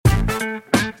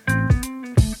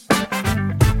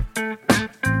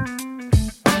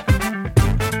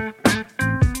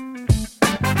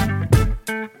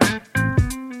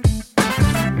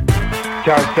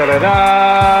Welcome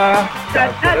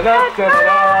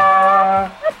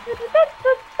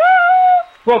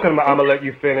to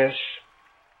ImmaLetYouFinish.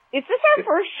 Is this our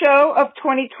first show of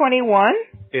 2021?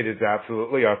 It is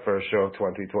absolutely our first show of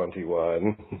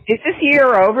 2021. Is this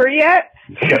year over yet?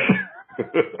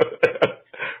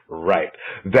 Right.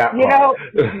 That You know,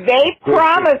 they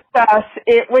promised us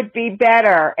it would be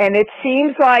better, and it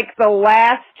seems like the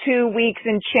last 2 weeks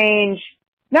and change,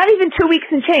 not even 2 weeks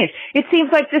and change, it seems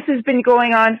like this has been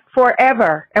going on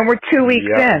forever, and we're 2 weeks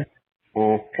in.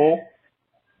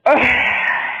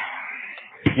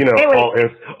 You know, anyway.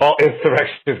 all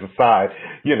insurrections aside,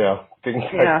 you know, things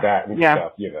like that and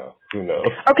stuff, you know, who knows.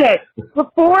 Okay,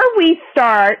 before we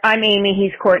start, I'm Amy,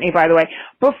 he's Courtney, by the way.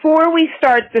 Before we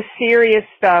start the serious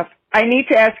stuff, I need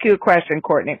to ask you a question,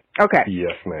 Courtney. Okay.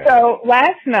 Yes, ma'am. So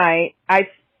last night, I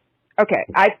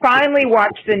finally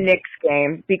watched the Knicks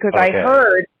game because I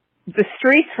heard the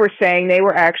streets were saying they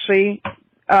were actually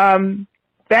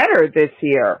better this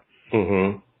year.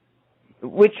 Mm-hmm.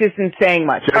 Which isn't saying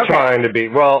much. They're trying to be.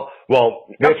 Well,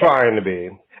 they're trying to be.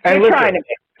 And they're trying to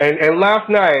be. And last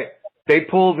night they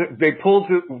pulled it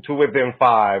to within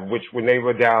 5, which when they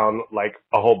were down like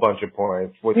a whole bunch of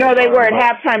points. No, they were at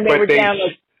halftime. They were down.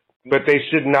 But they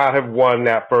should not have won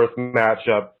that first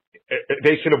matchup.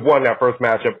 They should have won that first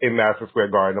matchup in Madison Square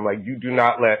Garden. I'm like, you do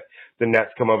not let the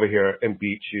Nets come over here and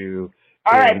beat you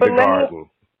in the Garden.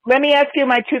 Let me ask you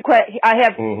my two questions. I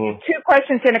have 2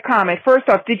 questions and a comment. First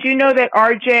off, did you know that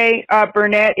R.J.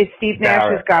 Burnett is Steve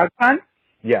Nash's godson?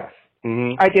 Yes.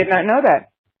 Mm-hmm. I did not know that.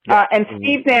 Yes. And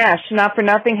Steve Nash, not for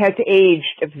nothing, has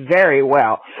aged very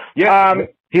well. Yeah,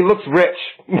 he looks rich.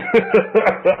 He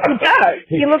does.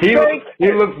 He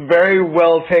looks very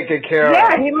well taken care of.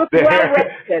 Yeah, he looks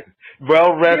well-rested.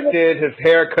 Well rested, his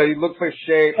haircut, he looks like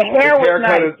shape. His hair was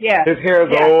nice, His hair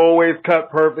is always cut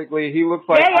perfectly. He looks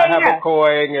like I have a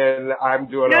coin and I'm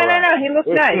doing all right. No, he looks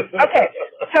nice. Okay,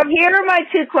 so here are my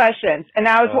 2 questions. And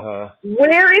I was,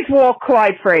 where is Walt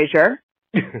Clyde Frazier?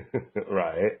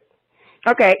 Right.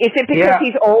 Okay, is it because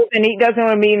he's old and he doesn't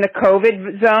want to be in the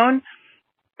COVID zone?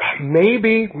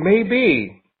 Maybe.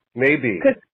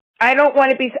 Because I don't want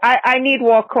to be, I need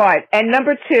Walt Clyde. And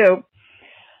number 2,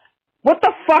 what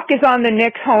the fuck is on the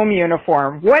Knicks home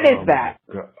uniform? What is that?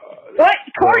 What?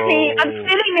 Courtney, I'm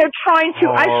sitting there trying to,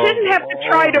 I shouldn't have to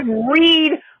try to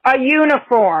read a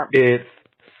uniform. It's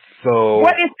so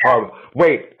What is that?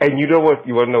 Wait, and you know what?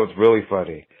 You want to know what's really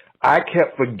funny? I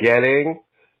kept forgetting.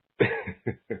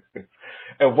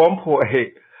 At one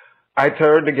point, I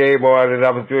turned the game on and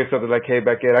I was doing something. I came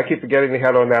back in. I keep forgetting they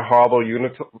had on that horrible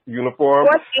uniform.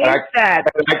 What is that?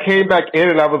 And I came back in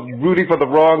and I was rooting for the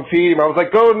wrong team. I was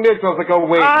like, "Go Knicks!" I was like, "Oh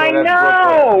wait, I no, that's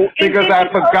know because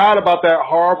I forgot about that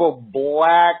horrible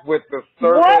black with the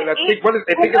circle." And I think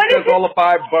it says all the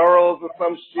 5 boroughs or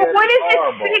some shit. What is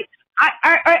horrible. it?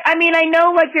 I mean, I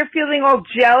know like they're feeling all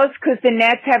jealous because the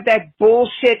Nets have that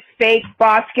bullshit fake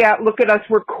Basquiat, look at us,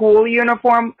 we're cool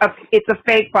uniform. It's a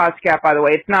fake Basquiat, by the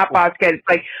way. It's not Basquiat. It's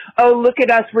like, oh, look at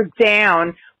us, we're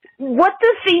down. What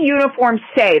does the uniform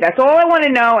say? That's all I want to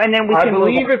know, and then we can move on.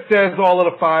 I believe it says all of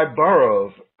the 5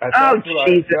 boroughs.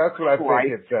 Jesus That's what I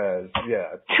think it says,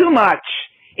 yeah. Too much.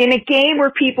 In a game where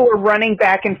people are running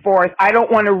back and forth, I don't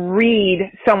want to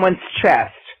read someone's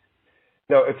chest.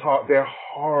 No, they're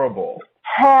horrible.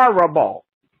 Horrible.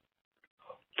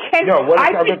 I'm going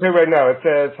to tell you right now. It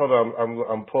says, hold on,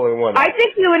 I'm pulling one. I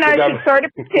think you and I should start a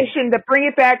petition to bring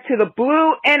it back to the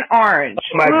blue and orange.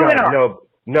 Oh my God,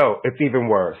 no, it's even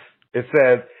worse. It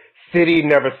says, city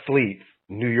never sleeps,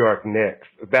 New York Knicks.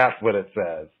 That's what it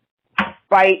says.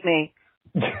 Bite me.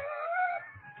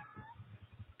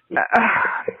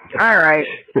 All right.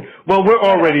 Well, we're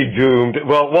already doomed.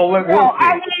 We'll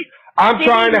see. I'm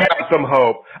trying to have some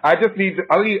hope. I need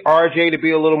RJ to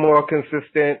be a little more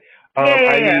consistent.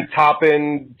 I need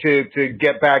Toppin to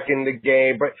get back in the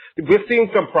game. But we're seeing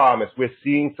some promise.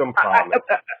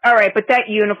 All right, but that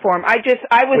uniform, I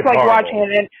was like watching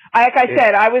it, and like I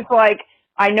said, I was like,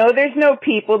 I know there's no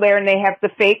people there, and they have the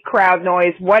fake crowd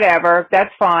noise, whatever,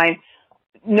 that's fine.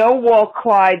 No Walt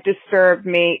Clyde disturbed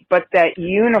me, but that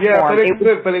uniform. Yeah,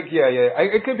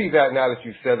 it could be that now that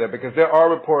you said that, because there are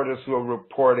reporters who are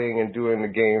reporting and doing the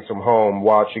games from home,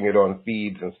 watching it on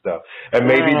feeds and stuff. And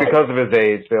maybe because of his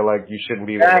age, they're like, you shouldn't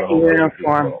be there. That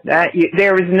uniform.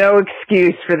 There was no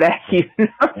excuse for that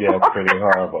uniform. Yeah, it's pretty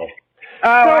horrible.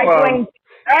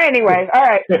 Anyway, all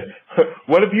right.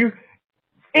 What have you?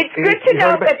 It's good to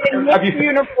know that the Knicks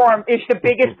uniform is the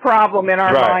biggest problem in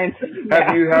our minds.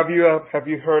 Have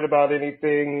you heard about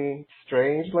anything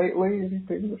strange lately?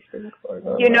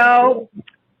 You know,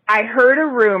 I heard a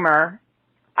rumor.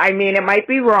 I mean, it might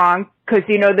be wrong because,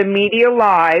 you know, the media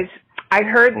lies. I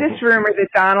heard this rumor that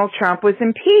Donald Trump was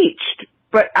impeached,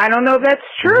 but I don't know if that's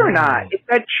true or not. Is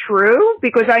that true?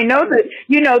 Because I know that,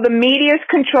 the media is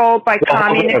controlled by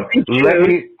communists.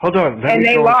 Hold on. Let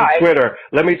me go to Twitter.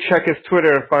 Let me check his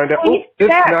Twitter and find out. Oh,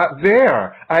 it's not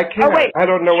there. I can't. Oh, wait. I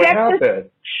don't know what happened.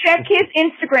 Check his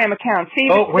Instagram account. See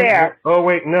if it's there. Oh,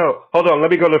 wait, no. Hold on.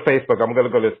 Let me go to Facebook. I'm going to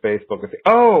go to his Facebook and see.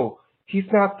 Oh, he's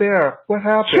not there. What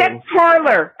happened? Check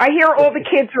Parler. I hear all the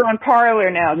kids are on Parler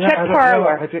now. Check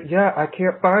Parler. I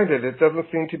can't find it. It doesn't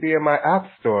seem to be in my app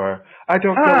store. I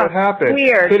don't know what happened.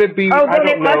 Weird. Could it be? Oh, then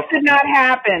it must have not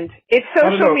happened. It's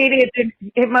social media.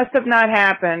 It must have not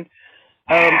happened.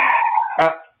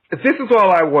 This is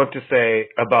all I want to say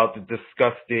about the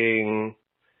disgusting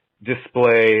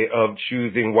display of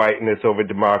choosing whiteness over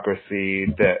democracy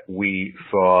that we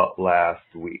saw last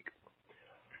week.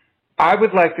 I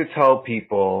would like to tell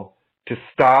people to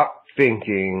stop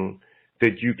thinking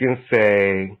that you can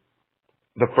say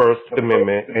the First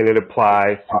Amendment and it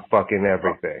applies to fucking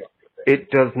everything.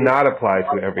 It does not apply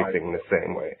to everything the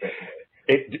same way.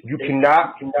 You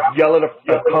cannot yell at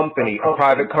a company, a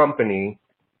private company,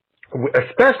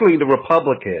 especially the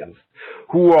Republicans,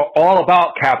 who are all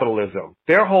about capitalism.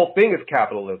 Their whole thing is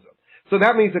capitalism. So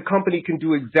that means a company can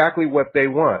do exactly what they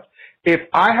want. If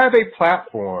I have a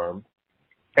platform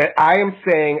and I am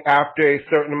saying after a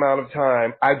certain amount of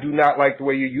time, I do not like the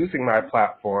way you're using my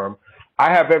platform,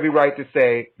 I have every right to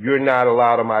say, you're not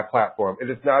allowed on my platform. It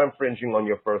is not infringing on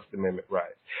your First Amendment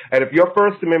rights. And if your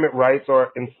First Amendment rights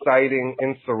are inciting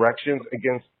insurrections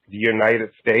against the United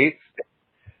States,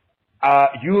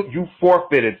 you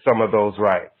forfeited some of those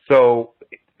rights. So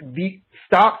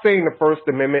stop saying the First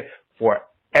Amendment for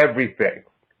everything.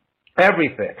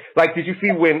 Everything. Like, did you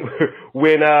see when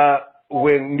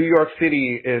New York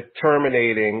City is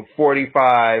terminating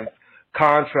 45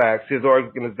 contracts, his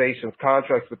organization's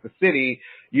contracts with the city,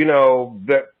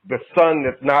 the son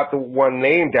that's not the one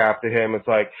named after him, it's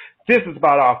like, this is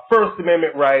about our First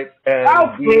Amendment rights, and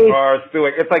we are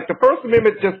suing. It's like the First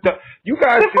Amendment you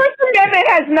guys. The First Amendment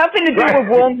has nothing to do with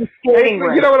women's voting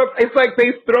rights. You know what? It's like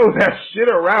they throw that shit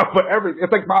around for everything.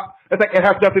 It's like it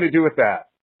has nothing to do with that.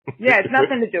 Yeah, it's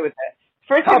nothing to do with that.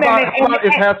 First Amendment.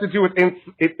 It has to do with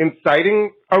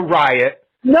inciting a riot.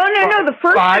 No. The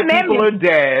First Amendment. 5 people are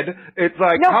dead. It's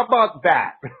like, how about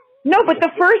that? No, but the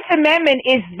First Amendment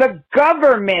is the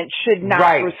government should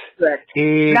not restrict,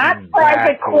 not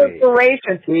private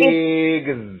corporations.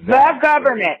 It's the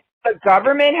government. The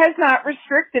government has not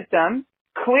restricted them.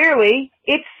 Clearly,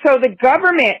 it's so the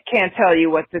government can't tell you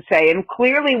what to say. And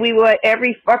clearly, we let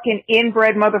every fucking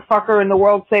inbred motherfucker in the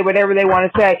world say whatever they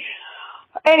want to say.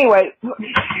 Anyway,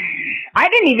 I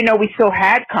didn't even know we still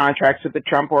had contracts with the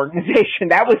Trump organization.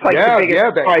 That was like the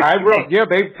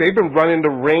biggest they've been running the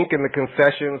rink and the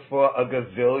concessions for a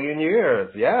gazillion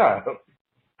years. Yeah.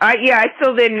 I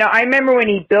still didn't know. I remember when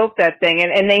he built that thing,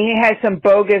 and they had some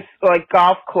bogus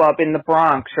golf club in the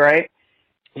Bronx, right?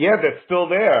 Yeah, that's still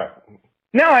there.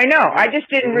 No, I know. I just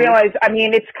didn't realize. I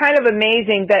mean, it's kind of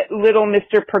amazing that little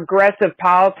Mr. Progressive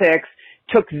Politics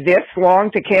took this long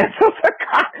to cancel the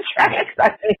contracts.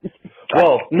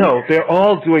 Well, no, they're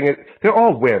all doing it. They're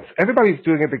all wimps. Everybody's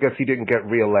doing it because he didn't get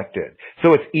reelected.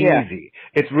 So it's easy.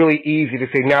 Yeah. It's really easy to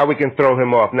say, now we can throw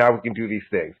him off. Now we can do these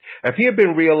things. If he had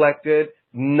been reelected,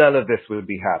 none of this would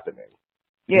be happening.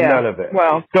 Yeah. None of it.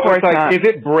 Well, so it's like, not. Is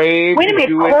it brave Wait a minute,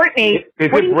 to do Courtney, it? Is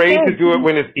it brave to do it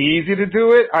when it's easy to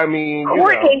do it? I mean,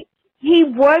 Courtney, he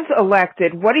was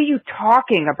elected. What are you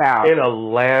talking about? In a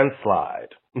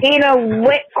landslide.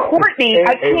 Courtney,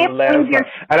 I can't believe you're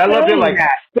and I love that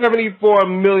 74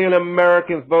 million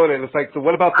Americans voted. It's like, so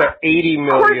what about the 80 million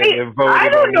Courtney, that voted? I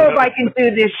don't know if I can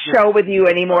do this show with you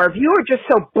anymore. If you are just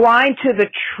so blind to the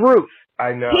truth.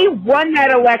 I know. He won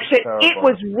that election. It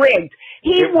was rigged.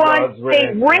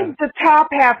 They rigged the top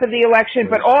half of the election,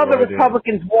 but all the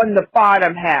Republicans won the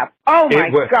bottom half. Oh my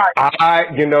God.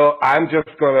 I'm just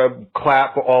gonna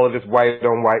clap for all of this white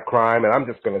on white crime, and I'm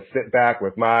just gonna sit back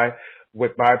with my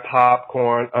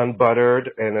popcorn unbuttered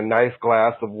and a nice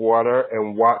glass of water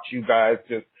and watch you guys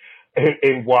just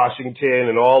in Washington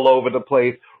and all over the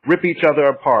place rip each other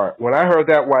apart. When I heard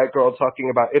that white girl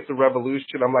talking about it's a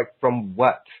revolution, I'm like, from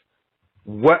what?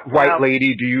 What white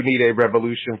lady do you need a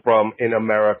revolution from in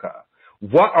America?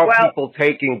 What are people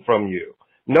taking from you?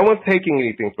 No one's taking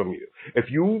anything from you. If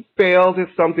you failed at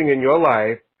something in your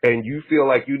life and you feel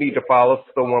like you need to follow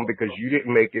someone because you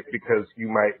didn't make it because you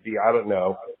might be, I don't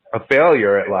know, a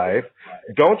failure at life,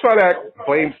 don't try to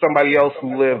blame somebody else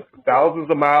who lives thousands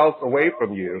of miles away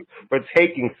from you for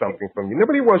taking something from you.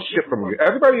 Nobody wants shit from you.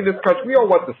 Everybody in this country, we all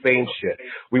want the same shit.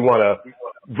 We want to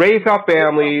raise our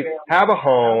families, have a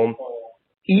home,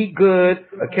 eat good,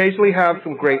 occasionally have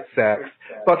some great sex,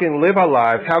 fucking live our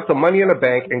lives, have some money in the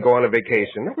bank, and go on a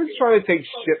vacation. Nobody's trying to take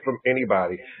shit from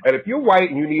anybody. And if you're white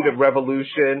and you need a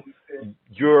revolution,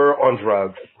 you're on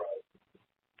drugs.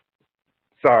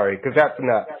 Sorry, because that's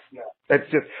nuts. That's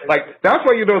just, like, that's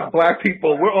why those black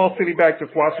people, we're all sitting back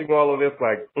just watching all of this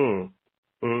like,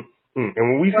 And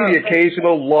when we see the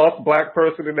occasional lost black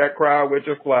person in that crowd, we're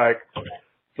just like,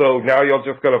 so now y'all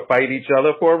just going to fight each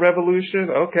other for a revolution?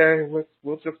 Okay,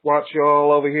 we'll just watch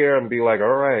y'all over here and be like, all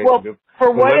right. Well,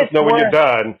 for what let us know when you're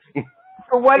done.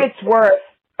 For what it's worth,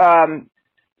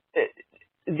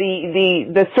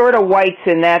 the sort of whites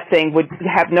in that thing would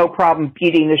have no problem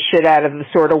beating the shit out of the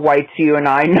sort of whites you and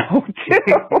I know too.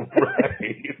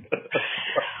 Right.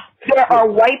 There are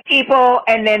white people,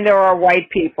 and then there are white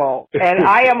people. And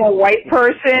I am a white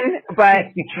person,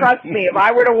 but trust me, if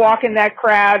I were to walk in that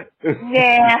crowd,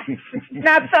 nah,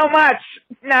 not so much.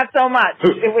 Not so much.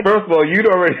 First of all, they'd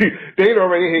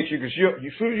already hate you because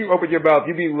as soon as you open your mouth,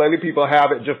 you'd be letting people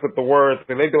have it just with the words,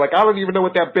 and they'd be like, I don't even know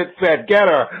what that bitch said. Get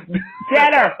her.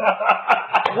 Get her.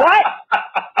 What?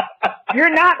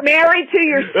 You're not married to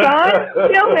your son?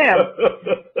 Kill him.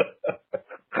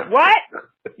 What?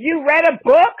 You read a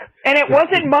book and it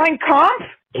wasn't Mein Kampf?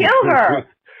 Kill her.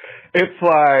 It's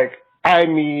like, I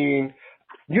mean,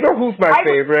 you know who's my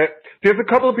favorite? There's a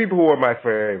couple of people who are my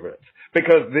favorites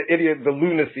because the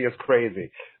lunacy is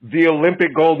crazy. The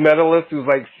Olympic gold medalist who's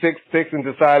like 6'6" and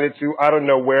decided to, I don't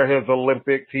know, wear his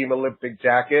Team Olympic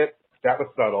jacket. That was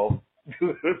subtle.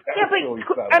 Really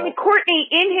subtle. I mean, Courtney,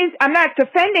 I'm not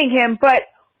defending him, but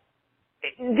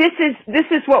this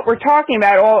is what we're talking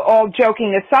about, all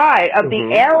joking aside, of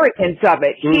the arrogance of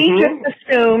it. He just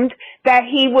assumed that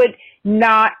he would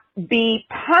not be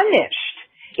punished.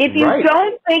 If you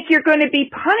don't think you're going to be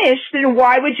punished, then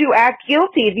why would you act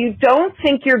guilty? If you don't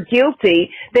think you're guilty,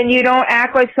 then you don't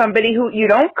act like somebody you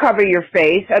don't cover your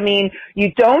face. I mean,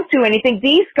 you don't do anything.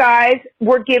 These guys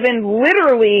were given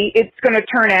literally, it's going to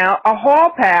turn out, a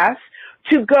hall pass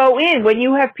to go in. When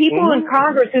you have people in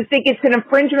Congress who think it's an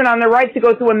infringement on their right to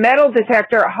go through a metal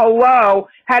detector, hello,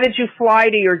 how did you fly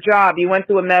to your job? You went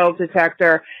through a metal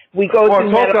detector. We go through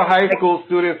talk to high school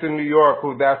students in New York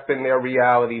who that's been their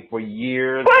reality for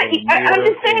years and years I'm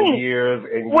just saying, and years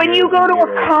and when years you go to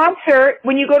years. a concert,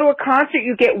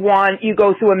 you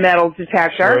go through a metal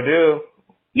detector. Sure do.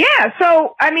 Yeah,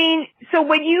 so I mean, so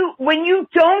when you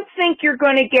don't think you're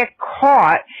going to get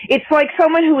caught, it's like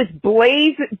someone who is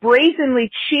brazenly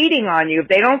cheating on you. If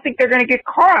they don't think they're going to get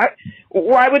caught,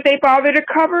 why would they bother to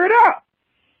cover it up?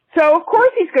 So of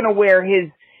course he's going to wear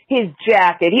his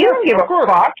jacket. He doesn't give a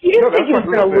fuck. He doesn't think he's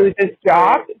going to lose his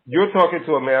job. You're talking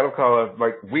to a man of color.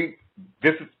 Like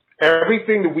this is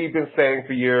everything that we've been saying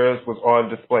for years was on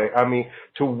display. I mean,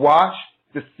 to watch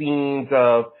the scenes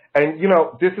of. And, you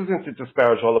know, this isn't to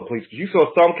disparage all the police, because you saw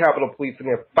some Capitol Police in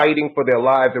there fighting for their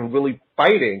lives and really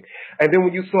fighting. And then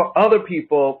when you saw other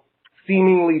people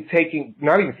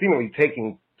not even seemingly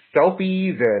taking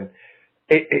selfies and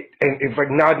it's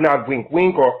like nod, nod, wink,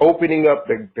 wink, or opening up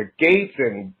the gates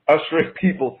and ushering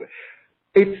people.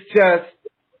 It's just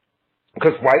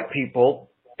because white people,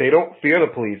 they don't fear the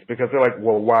police because they're like,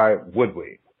 well, why would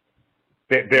we?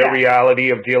 Their reality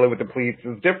of dealing with the police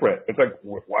is different. It's like,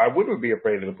 why would we be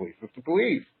afraid of the police? It's the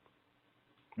police.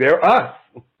 They're us.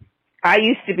 I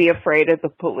used to be afraid of the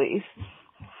police.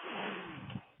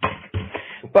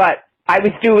 But I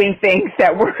was doing things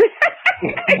that were...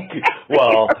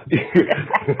 Well,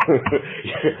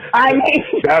 I mean...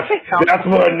 That's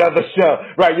for another show.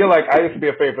 Right, you're like, I used to be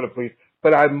afraid for the police,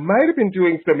 but I might have been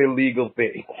doing some illegal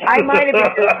things. I might have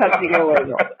been doing something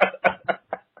illegal.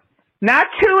 Not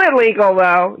too illegal,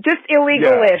 though. Just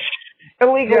illegal-ish. Yeah.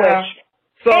 Illegal-ish. Yeah.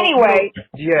 So, anyway. It's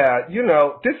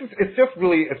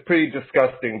pretty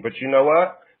disgusting. But you know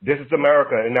what? This is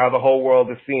America, and now the whole world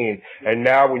is seeing. And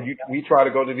now when we try to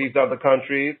go to these other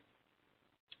countries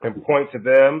and point to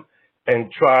them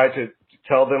and try to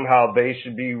tell them how they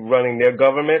should be running their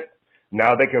government,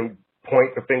 now they can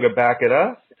point the finger back at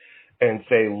us and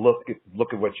say, look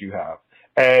at what you have.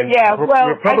 And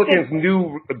Republicans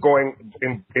knew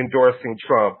endorsing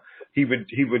Trump, he would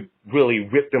really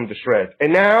rip them to shreds.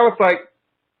 And now it's like,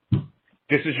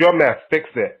 this is your mess, fix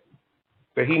it.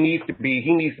 But he needs to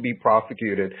be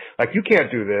prosecuted. Like, you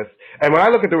can't do this. And when I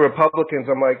look at the Republicans,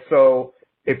 I'm like, so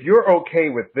if you're okay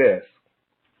with this,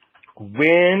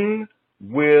 when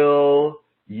will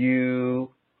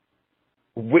you?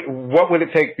 What would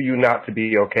it take for you not to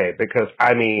be okay? Because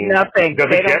I mean, nothing. Does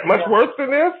it get much worse than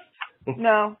this?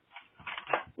 No.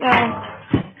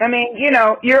 I mean, you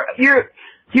know, you're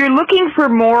You're looking for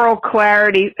moral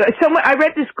clarity. I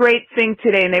read this great thing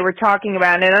today, and they were talking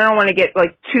about, and I don't want to get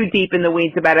like too deep in the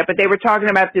weeds about it, but they were talking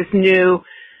about this the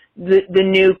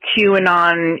new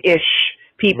QAnon-ish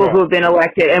people who have been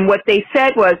elected, and what they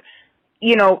said was,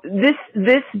 you know,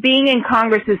 this being in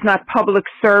Congress is not public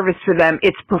service for them;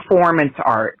 it's performance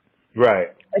art. Right.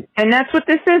 And that's what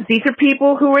this is. These are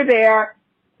people who are there.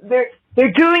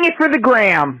 They're doing it for the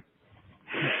gram.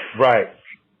 Right.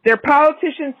 They're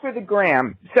politicians for the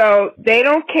gram. So they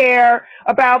don't care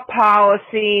about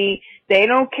policy. They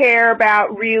don't care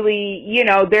about really, you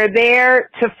know, they're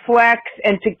there to flex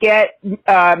and to get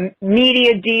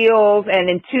media deals. And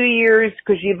in 2 years,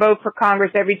 because you vote for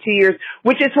Congress every 2 years,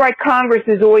 which is why Congress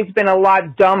has always been a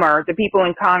lot dumber, the people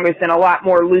in Congress, and a lot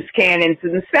more loose cannons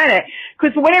in the Senate.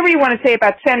 Because whatever you want to say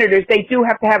about senators, they do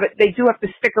have to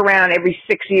stick around every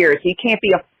 6 years. You can't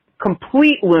be a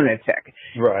complete lunatic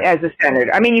as a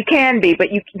senator. I mean, you can be, but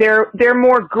they're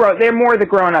more the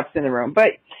grown-ups in the room.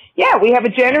 But yeah, we have a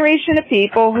generation of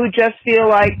people who just feel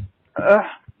like,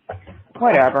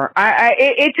 whatever.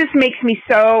 It just makes me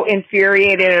so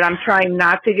infuriated, and I'm trying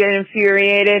not to get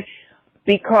infuriated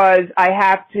because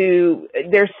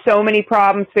there's so many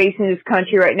problems facing this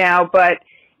country right now, but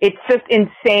it's just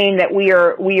insane that we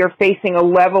are facing a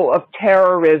level of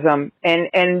terrorism,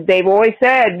 and they've always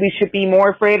said we should be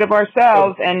more afraid of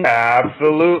ourselves. And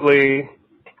absolutely,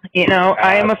 you know,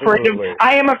 I am afraid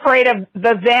of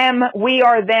the them. We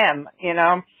are them. You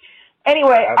know.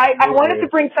 Anyway, I wanted to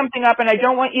bring something up, and I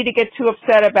don't want you to get too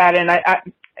upset about it.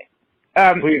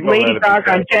 And Lady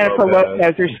Gaga and Jennifer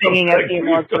Lopez are singing at the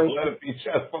inauguration. Let it be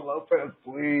Jennifer Lopez,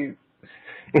 please.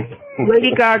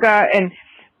 Lady Gaga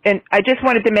and I just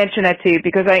wanted to mention that to you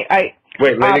because wait,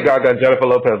 Lady Gaga and Jennifer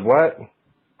Lopez what?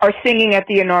 Are singing at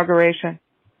the inauguration.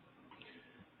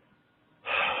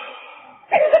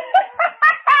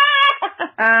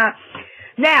 Now,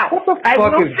 what the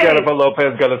fuck is Jennifer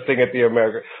Lopez going to sing at the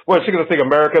America? What, is she going to sing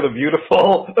America the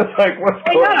Beautiful? Like, what's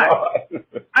going on?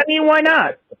 I mean, why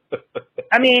not?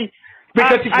 I mean,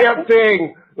 because she can't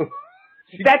sing.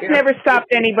 That's never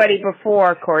stopped anybody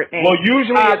before, Courtney. Well,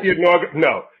 usually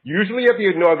at the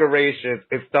inaugurations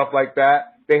and stuff like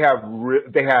that, they have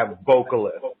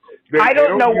vocalists. I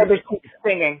don't know whether she's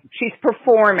singing. She's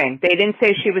performing. They didn't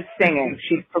say she was singing.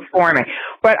 She's performing.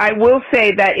 But I will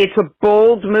say that it's a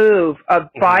bold move of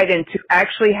Biden to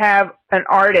actually have an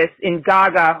artist in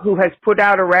Gaga who has put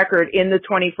out a record in the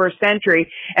 21st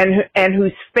century and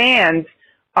whose fans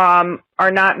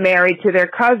are not married to their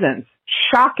cousins.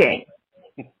 Shocking.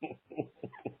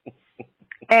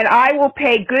 And I will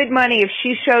pay good money if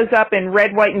she shows up in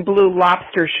red, white, and blue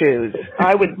lobster shoes.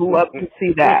 I would love to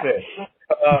see that.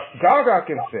 Gaga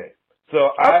can sing, so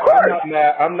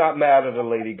I'm not mad at the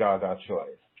Lady Gaga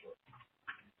choice.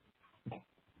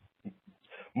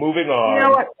 Moving on. You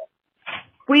know what?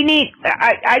 We need.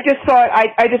 I just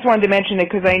wanted to mention it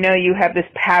because I know you have this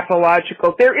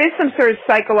pathological. There is some sort of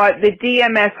the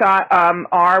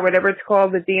DMSR, whatever it's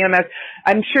called, the DMS.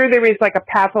 I'm sure there is like a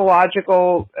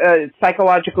pathological,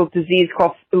 psychological disease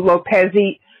called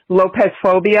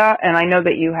Lopezphobia, and I know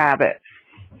that you have it.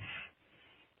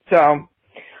 So,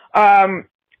 all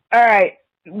right.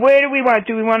 Where do we want?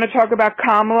 Do we want to talk about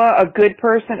Kamala, a good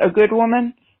person, a good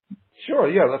woman? Sure,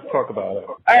 yeah, let's talk about it.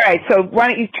 All right, so why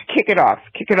don't you kick it off?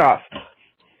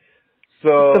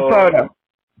 So, the photo.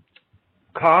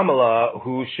 Kamala,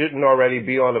 who shouldn't already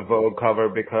be on a Vogue cover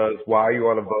because why are you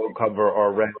on a Vogue cover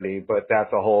already? But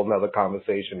that's a whole nother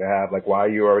conversation to have. Like, why are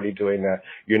you already doing that?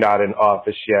 You're not in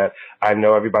office yet. I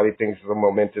know everybody thinks it's a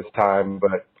momentous time,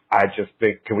 but I just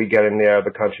think, can we get in there?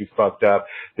 The country's fucked up.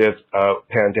 There's a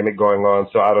pandemic going on,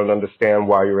 so I don't understand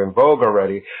why you're in Vogue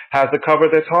already. Has a cover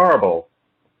that's horrible.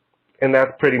 And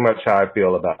that's pretty much how I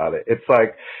feel about it. It's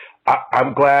like,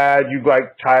 I'm glad you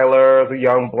like Tyler, the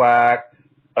young black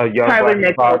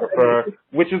photographer,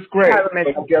 which is great.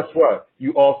 But guess what?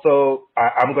 You also,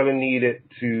 I'm going to need it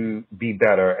to be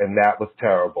better, and that was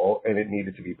terrible, and it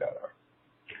needed to be better.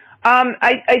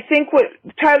 I think what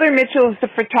Tyler Mitchell is the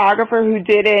photographer who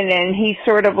did it, and he's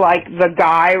sort of like the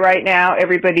guy right now.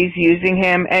 Everybody's using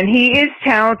him, and he is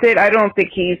talented. I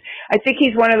think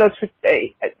he's one of those.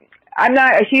 I'm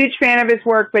not a huge fan of his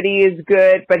work, but he is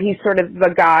good. But he's sort of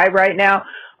the guy right now.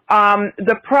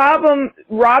 The problem,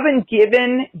 Robin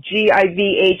Gibbon,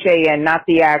 Givhan, not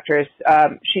the actress.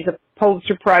 She's a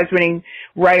Pulitzer Prize-winning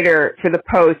writer for the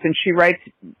Post, and she writes,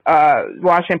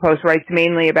 Washington Post writes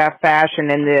mainly about fashion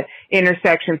and the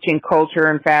intersection between culture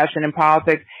and fashion and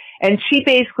politics. And she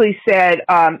basically said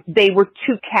they were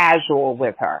too casual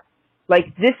with her.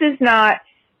 Like, this is not,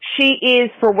 she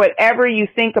is, for whatever you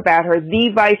think about her,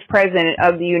 the vice president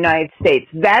of the United States.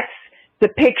 That's the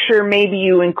picture maybe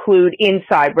you include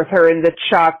inside with her in the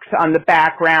chucks on the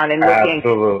background and looking.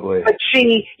 Absolutely. But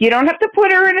you don't have to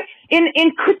put her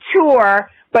in couture,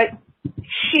 but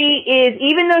she is,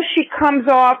 even though she comes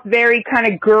off very kind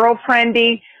of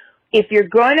girlfriendy, if you're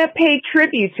going to pay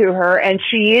tribute to her and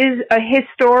she is a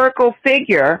historical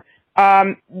figure,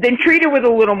 then treat her with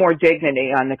a little more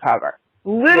dignity on the cover. A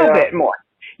little bit more.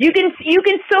 You can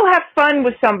still have fun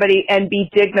with somebody and be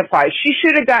dignified. She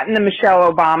should have gotten the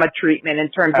Michelle Obama treatment in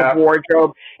terms of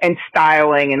wardrobe and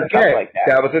styling and stuff like that.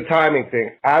 That was a timing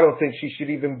thing. I don't think she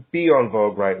should even be on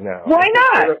Vogue right now. Why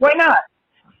not? Why not?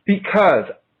 Because,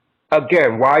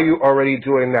 again, why are you already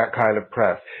doing that kind of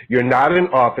press? You're not in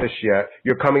office yet.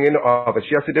 You're coming into office.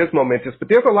 Yes, it is momentous, but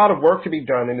there's a lot of work to be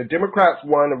done, and the Democrats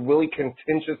won a really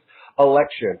contentious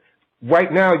election.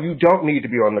 Right now, you don't need to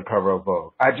be on the cover of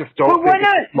Vogue. I just don't think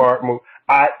it's a smart move.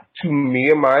 To me,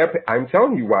 in my opinion, I'm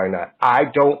telling you why not. I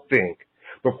don't think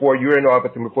before you're in office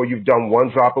and before you've done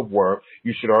one drop of work,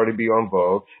 you should already be on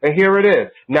Vogue. And here it is.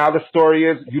 Now the story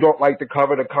is you don't like the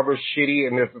cover's shitty,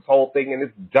 and there's this whole thing, and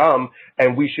it's dumb,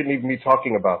 and we shouldn't even be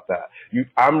talking about that.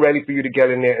 I'm ready for you to get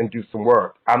in there and do some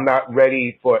work. I'm not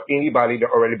ready for anybody to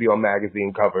already be on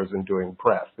magazine covers and doing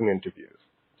press and interviews.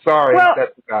 Sorry,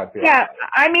 that's what I feel. Yeah,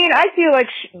 I mean, I feel like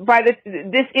by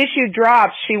this issue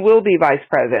drops, she will be vice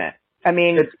president. I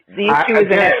mean, the issue is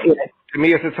an issue. To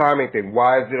me, it's a timing thing.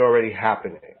 Why is it already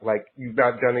happening? Like, you've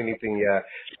not done anything yet.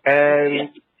 And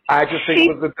I just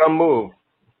think it was a dumb move.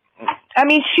 I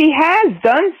mean, she has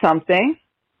done something.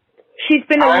 She's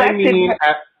been elected. I mean,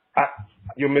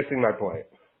 you're missing my point.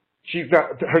 She's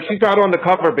not on the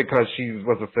cover because she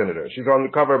was a senator. She's on the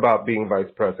cover about being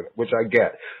vice president, which I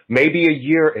get. Maybe a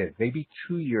year in, maybe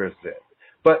 2 years in.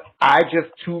 But I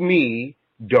just, to me,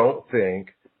 don't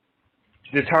think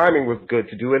the timing was good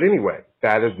to do it anyway.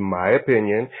 That is my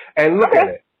opinion. And look at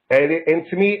it. And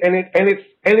to me,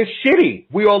 it's shitty.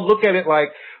 We all look at it like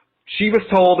she was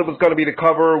told it was going to be the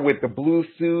cover with the blue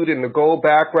suit and the gold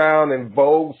background, and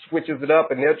Vogue switches it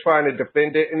up, and they're trying to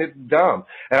defend it, and it's dumb.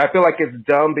 And I feel like it's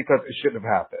dumb because it shouldn't have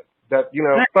happened.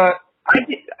 But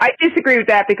I disagree with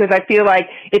that because I feel like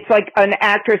it's like an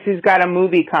actress who's got a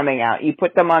movie coming out. You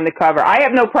put them on the cover. I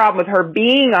have no problem with her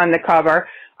being on the cover.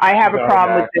 I have a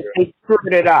problem with if they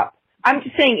screwed it up. I'm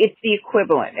just saying it's the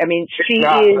equivalent. I mean,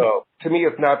 To me,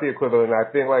 it's not the equivalent.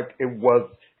 I feel like it was.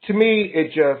 To me,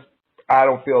 I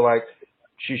don't feel like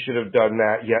she should have done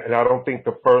that yet. And I don't think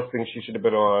the first thing she should have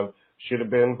been on should have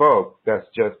been Vogue. That's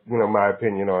just, my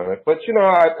opinion on it. But,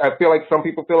 I feel like some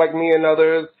people feel like me and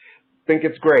others think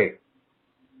it's great.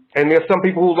 And there's some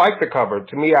people who like the cover.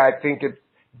 To me, I think it's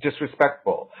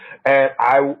disrespectful. And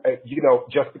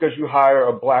just because you hire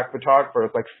a black photographer,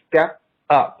 it's like, step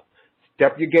up.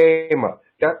 Step your game up.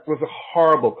 That was a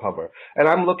horrible cover. And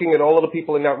I'm looking at all of the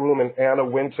people in that room and Anna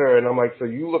Wintour, and I'm like, so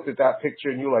you looked at that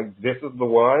picture and you're like, this is the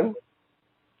one?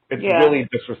 It's really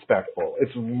disrespectful.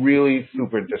 It's really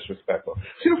super disrespectful.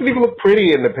 She doesn't even look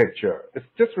pretty in the picture. It's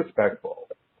disrespectful.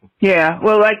 Yeah,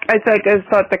 well, I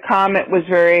thought the comment was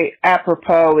very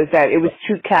apropos, is that it was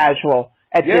too casual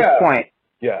at this point.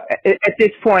 Yeah. At this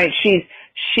point, she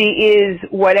is,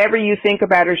 whatever you think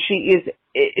about her,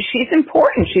 she's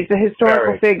important. She's a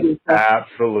historical figure. So,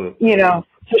 absolutely. So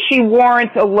she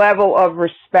warrants a level of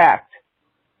respect,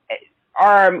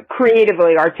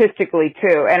 creatively, artistically,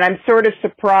 too. And I'm sort of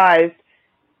surprised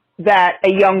that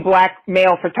a young black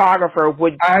male photographer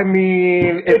would. I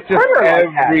mean, it's just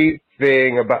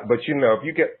everything about, but if you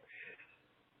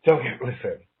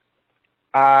listen,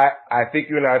 I think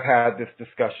you and I have had this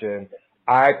discussion.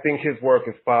 I think his work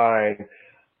is fine.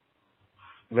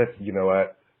 You know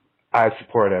what? I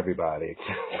support everybody.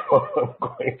 That's what I'm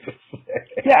going to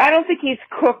say. Yeah, I don't think he's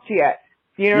cooked yet.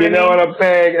 You know what I'm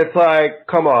saying? It's like,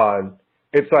 come on.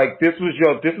 It's like, this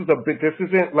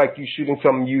isn't like you shooting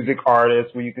some music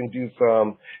artist where you can do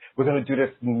we're going to do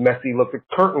this messy look. The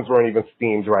curtains weren't even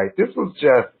steamed right. This was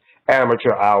just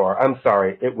amateur hour. I'm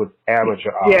sorry. It was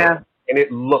amateur hour. Yeah. And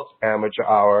it looks amateur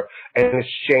hour, and it's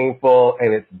shameful,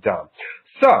 and it's dumb.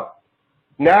 So,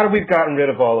 now that we've gotten rid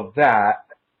of all of that,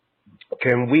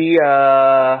 can we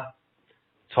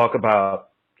talk about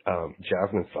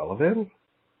Jasmine Sullivan?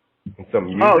 And some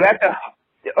music?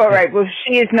 Oh, all right. Well,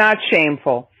 she is not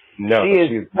shameful. No, she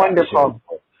is wonderful.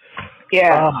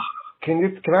 Yeah.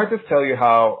 Can I just tell you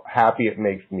how happy it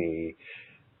makes me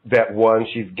that, one,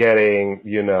 she's getting,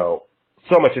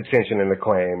 so much attention and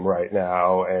acclaim right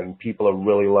now, and people are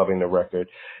really loving the record.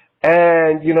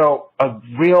 And, a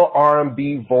real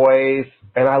R&B voice,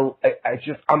 and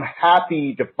I'm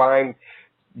happy to find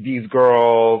these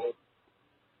girls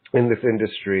in this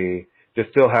industry to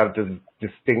still have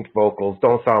distinct vocals,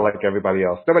 don't sound like everybody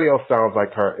else. Nobody else sounds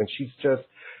like her, and she's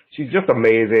just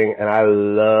amazing, and I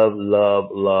love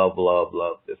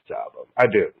this album. I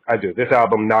do. This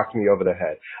album knocked me over the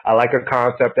head. I like a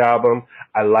concept album.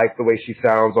 I like the way she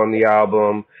sounds on the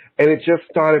album, and it just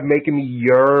started making me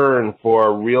yearn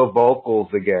for real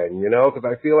vocals again, you know, because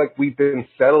I feel like we've been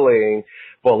settling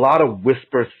for a lot of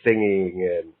whisper singing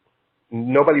and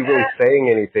nobody really saying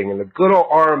anything, and the good old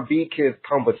R&B kids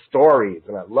come with stories,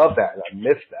 and I love that, and I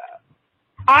miss that.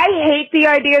 I hate the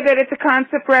idea that it's a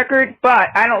concept record, but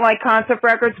I don't like concept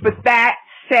records. But that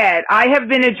said, I have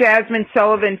been a Jasmine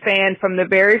Sullivan fan from the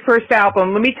very first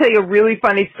album. Let me tell you a really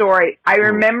funny story. I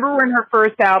remember when her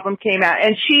first album came out,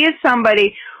 and she is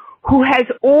somebody who has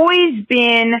always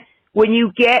been, when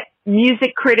you get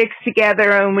music critics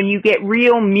together and when you get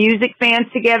real music fans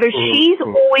together, she's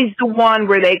always the one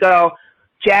where they go,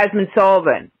 Jasmine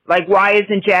Sullivan. Like, why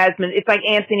isn't Jasmine? It's like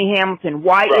Anthony Hamilton.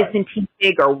 Why isn't he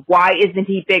bigger? Why isn't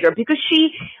he bigger? Because she,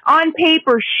 on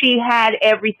paper, she had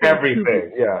everything.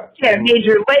 Everything, yeah. She had a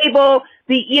major label,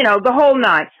 the whole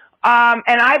nine.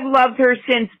 And I've loved her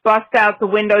since Bust Out the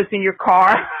Windows in Your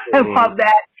Car. I love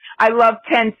that. I love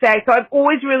 10 Seconds. So I've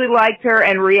always really liked her.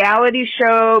 And Reality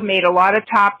Show made a lot of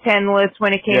top 10 lists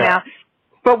when it came out.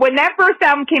 But when that first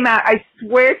album came out, I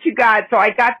swear to God, so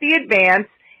I got the advance.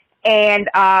 And,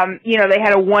 they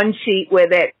had a one sheet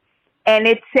with it, and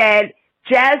it said,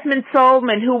 Jasmine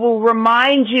Sullivan, who will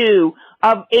remind you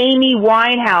of Amy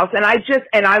Winehouse. And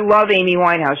I love Amy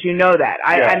Winehouse. You know that.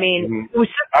 I mean, it was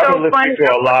just so funny. I've been listening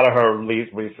to a lot of her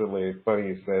recently. It's funny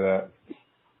you say that.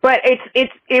 But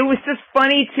it was just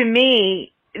funny to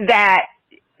me that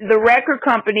the record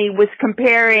company was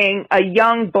comparing a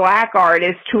young black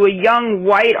artist to a young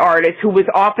white artist who was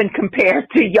often compared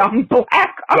to young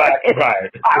black artists.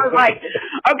 Right. I was like,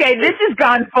 okay, this has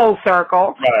gone full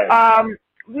circle. Right.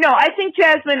 No, I think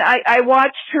Jasmine, I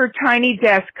watched her Tiny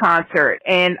Desk concert,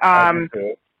 and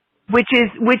which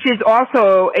is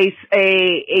also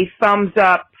a thumbs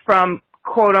up from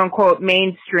quote unquote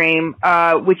mainstream,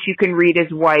 which you can read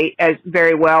as white as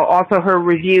very well. Also her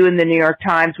review in the New York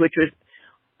Times, which was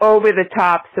over the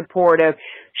top supportive.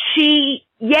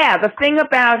 The thing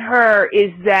about her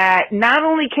is that not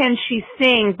only can she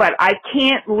sing, but I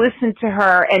can't listen to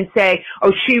her and say,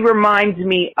 oh, she reminds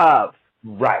me of.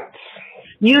 Right.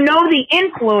 You know the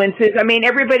influences. I mean,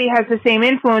 everybody has the same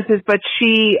influences, but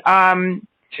she's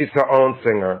her own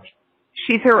singer.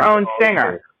 She's her own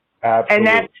singer. Absolutely.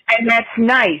 And that's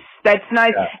nice. That's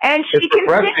nice. Yeah. And she it's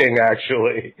refreshing,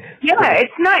 actually. Yeah,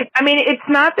 it's nice. I mean, it's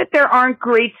not that there aren't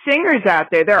great singers out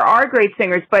there. There are great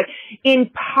singers, but in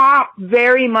pop,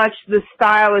 very much the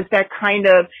style is that kind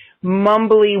of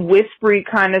mumbly, whispery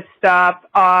kind of stuff.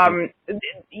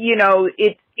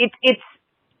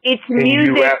 It's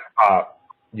music.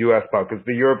 U.S. pop, because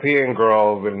the European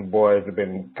girls and boys have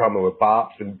been coming with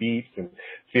bops and beats and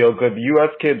feel good. The U.S.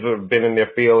 kids have been in their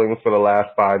feelings for the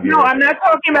last 5 years. No, I'm not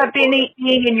talking about being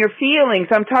in your feelings.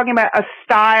 I'm talking about a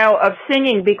style of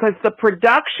singing, because the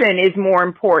production is more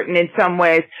important in some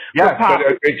ways. Yes, but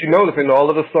as you notice, in all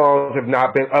of the songs have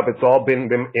not been up. It's all been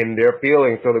them in their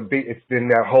feelings. So it's been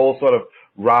that whole sort of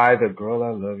rise of "Girl,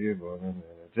 I Love You."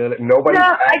 Nobody's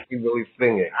actually really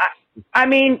singing. I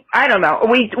mean, I don't know.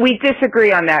 We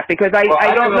disagree on that, because I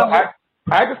don't know.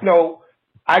 I just know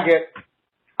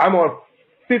I'm on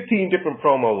 15 different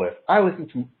promo lists. I listen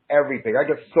to everything. I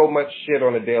get so much shit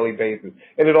on a daily basis,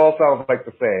 and it all sounds like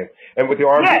the same. And with the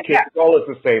R&B kids, it all is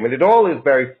the same, and it all is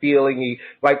very feelingy.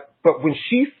 But when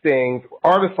she sings,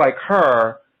 artists like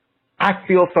her, I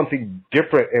feel something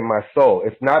different in my soul.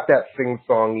 It's not that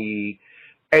sing-songy.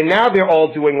 And now they're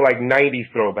all doing like 90s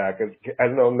throwback. I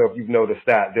don't know if you've noticed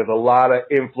that. There's a lot of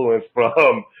influence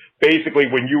from basically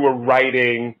when you were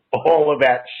writing all of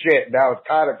that shit. Now it's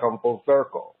kind of come full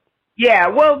circle. Yeah,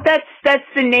 well, that's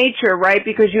the nature, right?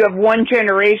 Because you have one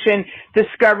generation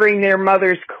discovering their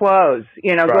mother's clothes,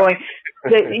 going,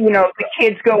 the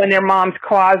kids go in their mom's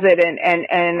closet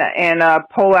and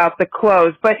pull out the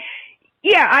clothes. But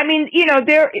yeah, I mean,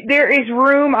 there is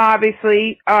room,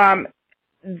 obviously,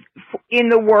 in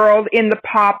the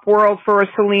pop world, for a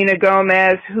Selena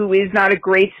Gomez, who is not a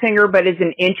great singer but is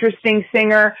an interesting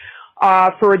singer,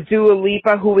 for a Dua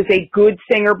Lipa, who is a good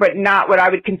singer but not what I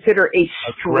would consider a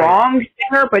strong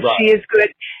singer, but she is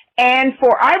good. And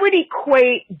I would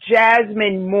equate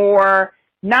Jasmine more,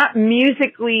 not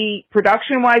musically,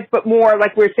 production-wise, but more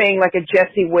like we're saying, like a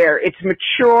Jessie Ware. It's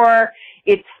mature,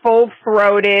 it's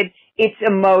full-throated, it's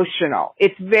emotional.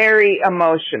 It's very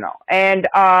emotional. And,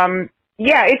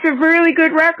 yeah, it's a really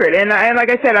good record, and like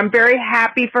I said, I'm very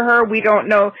happy for her. We don't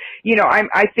know,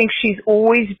 I think she's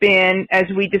always been, as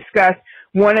we discussed,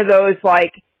 one of those,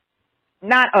 like,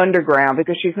 not underground,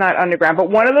 because she's not underground, but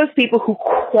one of those people who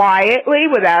quietly,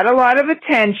 without a lot of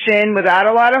attention, without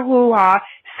a lot of hoo-ha,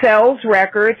 sells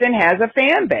records and has a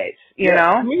fan base, you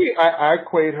know? To me, I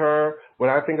equate her, when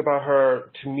I think about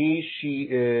her, to me, she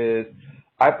is,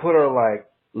 I put her like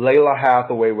Layla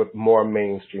Hathaway with more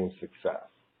mainstream success.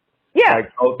 Yeah.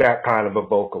 Like, that kind of a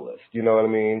vocalist, you know what I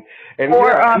mean? And,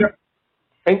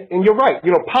 and you're right,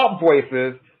 you know, pop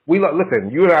voices,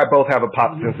 listen, you and I both have a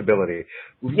pop sensibility.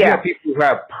 We have people who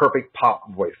have perfect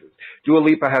pop voices. Dua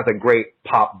Lipa has a great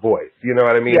pop voice. You know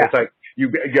what I mean? Yeah. It's like you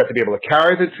have to be able to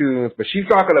carry the tunes, but she's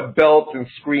not going to belt and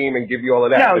scream and give you all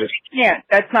of that. No, she can't.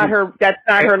 That's not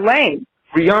her lane.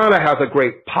 Rihanna has a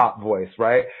great pop voice,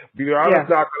 right? Rihanna's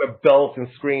not going to belt and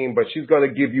scream, but she's going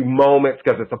to give you moments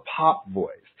because it's a pop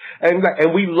voice. And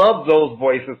we love those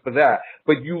voices for that.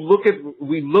 But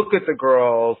we look at the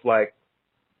girls like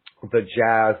the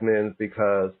Jasmines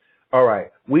because, all right,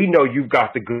 we know you've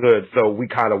got the goods, so we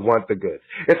kind of want the goods.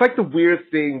 It's like the weird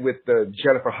thing with the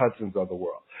Jennifer Hudsons of the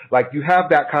world. Like, you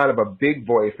have that kind of a big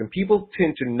voice, and people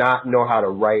tend to not know how to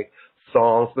write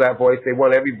songs for that voice. They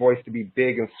want every voice to be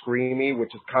big and screamy,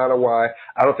 which is kind of why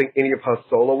I don't think any of her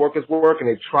solo work has worked, and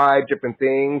they've tried different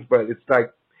things, but it's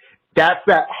like, that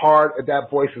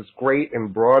voice is great in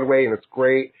Broadway, and it's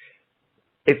great.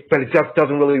 But it just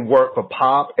doesn't really work for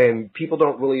pop, and people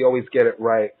don't really always get it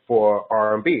right for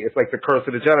R&B. It's like the curse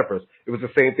of the Jennifers. It was the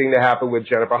same thing that happened with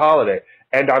Jennifer Holliday.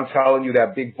 And I'm telling you,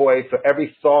 that big voice, so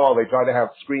every song they tried to have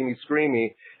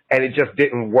screamy, and it just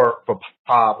didn't work for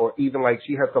pop, or even like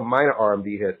she had some minor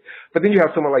R&B hits. But then you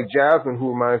have someone like Jasmine, who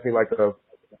reminds me like of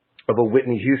a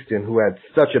Whitney Houston, who had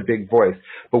such a big voice.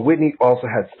 But Whitney also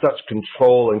had such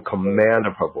control and command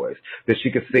of her voice that she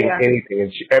could sing anything,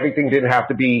 and everything didn't have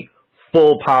to be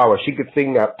full power. She could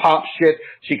sing that pop shit.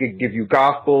 She could give you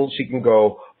gospel. She can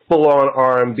go full-on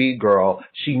R&B girl.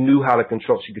 She knew how to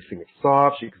control. She could sing it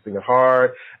soft. She could sing it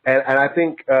hard. And I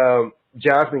think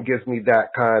Jasmine gives me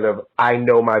that kind of, I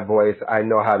know my voice. I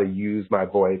know how to use my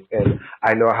voice. And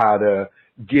I know how to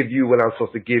give you what I'm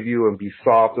supposed to give you and be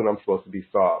soft when I'm supposed to be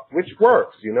soft, which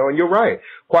works, you know, and you're right.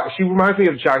 She reminds me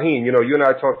of Jaheim. You know, you and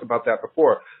I talked about that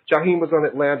before. Jaheim was on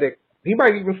Atlantic. He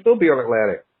might even still be on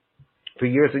Atlantic for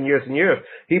years and years and years.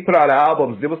 He put out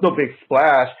albums. There was no big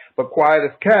splash, but quiet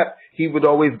as kept, he would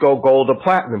always go gold or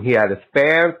platinum. He had his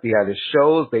fans. He had his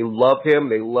shows. They love him.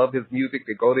 They love his music.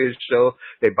 They go to his shows.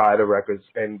 They buy the records,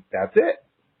 and that's it.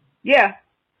 Yeah.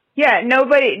 Yeah,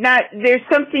 there's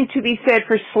something to be said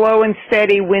for slow and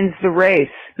steady wins the race,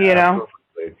 you know?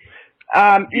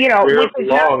 Absolutely. You know, which is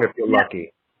long if you're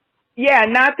lucky. Yeah,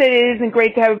 not that it isn't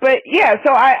great to have, but yeah,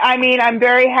 so I mean, I'm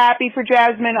very happy for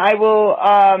Jasmine. I will,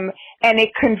 and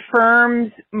it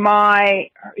confirms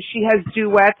she has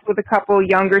duets with a couple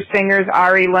younger singers,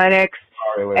 Ari Lennox,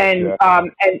 and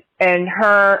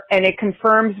it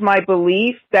confirms my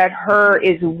belief that her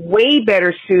is way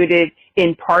better suited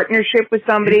in partnership with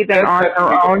somebody than on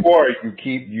her own.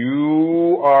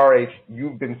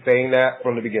 You've been saying that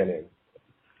from the beginning.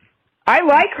 I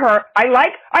like her. I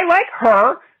like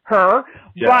her,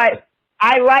 but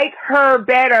I like her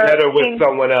better with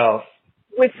someone else.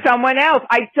 With someone else.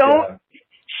 I don't. Yeah.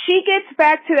 She gets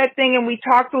back to that thing, and we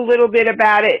talked a little bit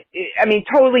about it. I mean,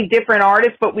 totally different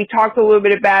artists, but we talked a little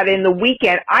bit about it in the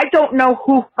weekend. I don't know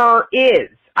who her is.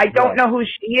 I don't know who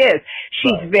she is.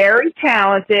 She's very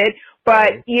talented,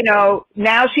 but, you know,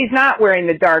 now she's not wearing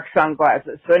the dark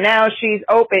sunglasses. So now she's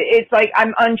open. It's like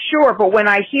I'm unsure, but when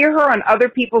I hear her on other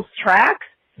people's tracks,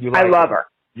 I love her.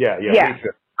 Yeah.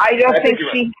 I don't think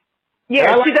she...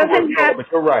 Yeah, she doesn't have...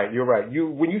 But you're right.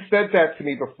 When you said that to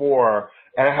me before,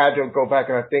 and I had to go back,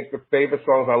 and I think the favorite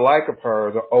songs I like of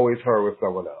hers are always her with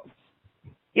someone else.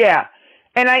 Yeah,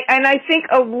 and I think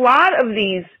a lot of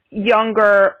these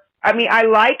younger... I mean, I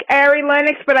like Ari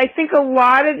Lennox, but I think a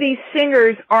lot of these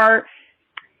singers are...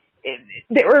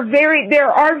 There are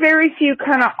very few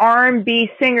kind of R&B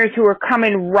singers who are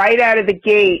coming right out of the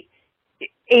gate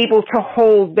able to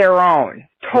hold their own,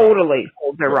 totally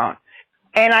hold their own.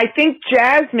 And I think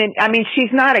Jasmine, I mean,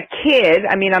 she's not a kid.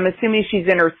 I mean, I'm assuming she's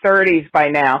in her 30s by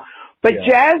now. But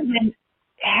Jasmine,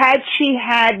 had she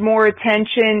had more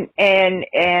attention and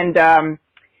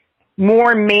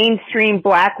more mainstream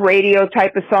black radio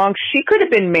type of songs, she could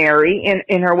have been Mary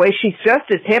in her way. She's just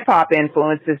as hip-hop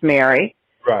influenced as Mary.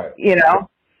 Right. You know?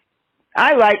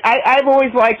 I've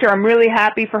always liked her. I'm really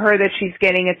happy for her that she's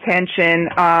getting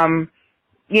attention.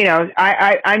 You know,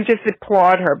 I just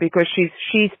applaud her because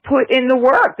she's put in the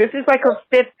work. This is like her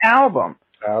 5th album.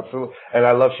 Absolutely. And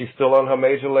I love she's still on her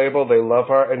major label. They love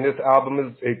her. And this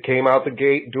album it came out the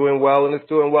gate doing well, and it's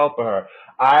doing well for her.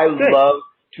 I love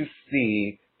to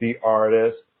see the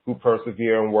artists who who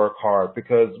persevere and work hard,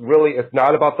 because really it's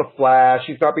not about the flash.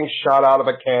 She's not being shot out of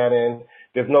a cannon.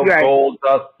 There's no gold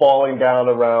dust falling down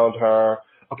around her.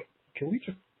 Okay,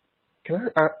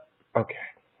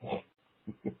 okay.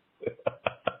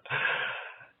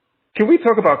 Can we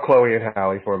talk about Chloe and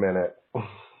Halle for a minute?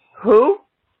 Who?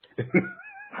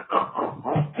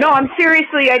 No, I'm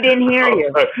seriously, I didn't hear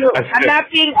you. I'm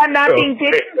not being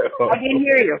disrespectful. I didn't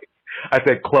hear you. I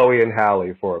said Chloe and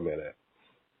Halle for a minute.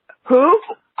 Who?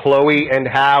 Chloe and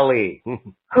Halle.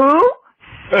 Who?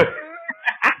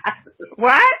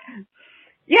 What?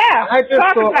 Yeah,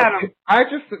 talk about them. I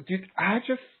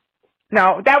just.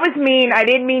 No, that was mean. I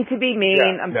didn't mean to be mean.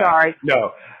 Yeah, I'm sorry.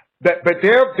 No. But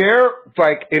they're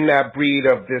like in that breed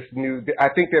of this new. I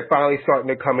think they're finally starting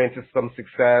to come into some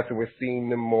success, and we're seeing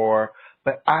them more.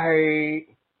 But I'm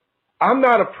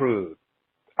not a prude.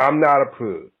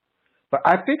 But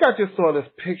I think I just saw this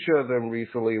picture of them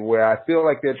recently where I feel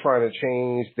like they're trying to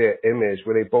change their image,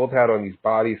 where they both had on these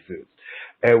bodysuits,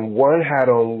 and one had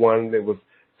on one that was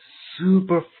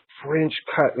super French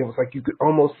cut. It was like you could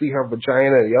almost see her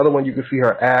vagina, and the other one you could see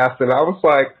her ass, and I was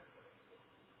like,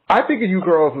 I think of you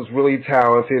girls as really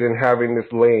talented in having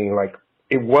this lane. Like,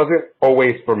 it wasn't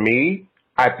always for me.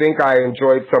 I think I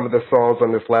enjoyed some of the songs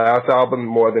on this last album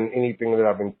more than anything that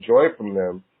I've enjoyed from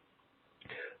them.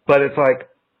 But it's like,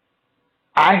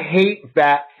 I hate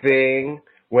that thing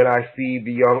when I see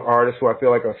the young artists who I feel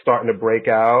like are starting to break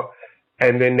out,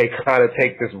 and then they kind of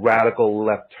take this radical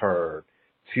left turn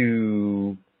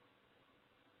to,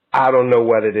 I don't know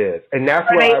what it is. And that's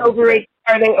why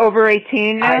Are they over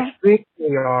 18 now? I think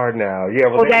they are now. Yeah.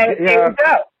 Well, there you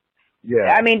go.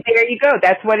 Yeah. I mean, there you go.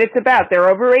 That's what it's about. They're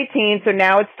over 18, so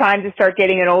now it's time to start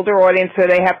getting an older audience, so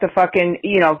they have to fucking,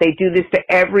 they do this to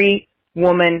every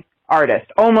woman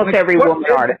artist. Almost every woman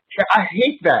artist. I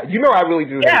hate that. I really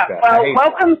do hate that.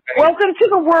 Well, welcome to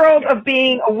the world of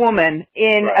being a woman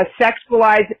in a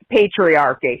sexualized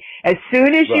patriarchy. As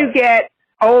soon as you get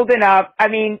old enough, I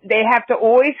mean, they have to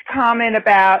always comment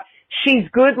about, she's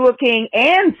good looking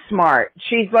and smart.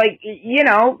 She's like,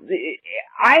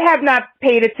 I have not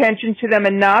paid attention to them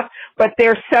enough, but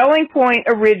their selling point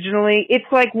originally,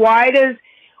 it's like, why does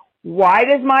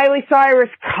Miley Cyrus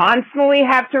constantly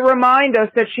have to remind us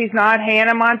that she's not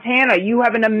Hannah Montana? You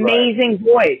have an amazing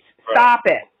voice. Stop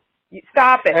it.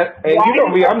 Stop it. And you know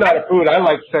me, I'm not a prude. I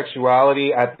like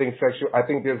sexuality. I think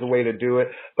there's a way to do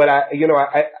it. But I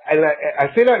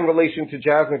say that in relation to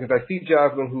Jasmine, because I see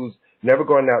Jasmine, who's never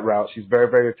going that route. She's very,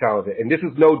 very talented. And this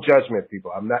is no judgment,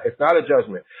 people. It's not a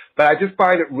judgment. But I just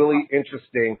find it really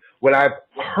interesting when I've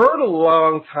heard a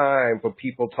long time from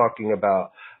people talking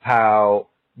about how,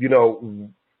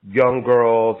 young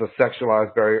girls are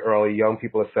sexualized very early, young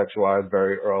people are sexualized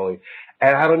very early.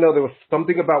 And I don't know, there was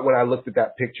something about when I looked at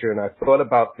that picture and I thought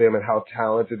about them and how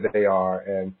talented they are.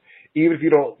 And even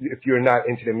if you're not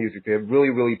into their music, they're really,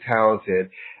 really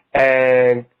talented.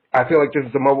 And I feel like this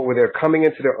is a moment where they're coming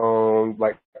into their own,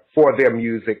 like, for their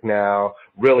music now,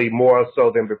 really more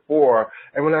so than before.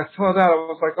 And when I saw that, I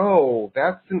was like, oh,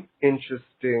 that's an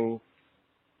interesting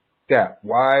step.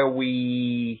 Why are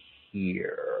we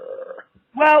here?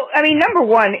 Well, I mean, number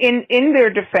one, in their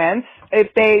defense,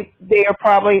 if they are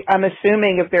probably, I'm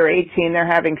assuming if they're 18, they're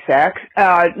having sex.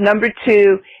 Number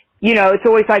two, it's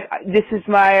always like, this is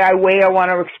my way I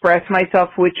want to express myself,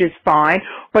 which is fine.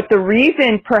 But the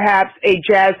reason perhaps a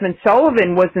Jasmine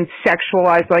Sullivan wasn't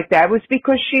sexualized like that was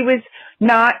because she was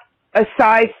not a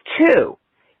size 2.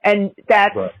 And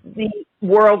that's the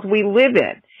world we live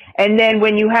in. And then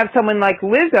when you have someone like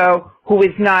Lizzo, who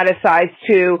is not a size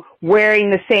 2, wearing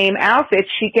the same outfit,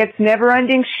 she gets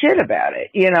never-ending shit about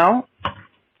it,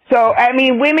 So, I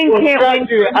mean, women can't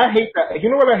win. I hate that. You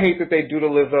know what I hate that they do to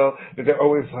Lizzo? That they're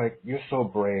always like, you're so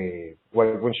brave.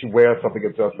 When she wears something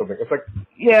and does something. It's like,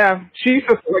 she's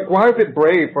just like, why is it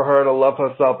brave for her to love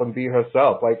herself and be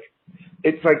herself? Like,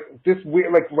 it's like this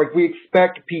weird, like we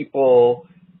expect people,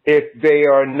 if they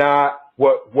are not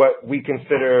what we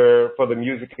consider for the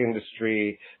music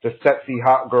industry, the sexy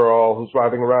hot girl who's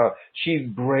driving around, she's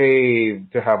brave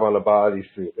to have on a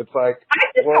bodysuit. It's like, I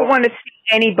just don't want to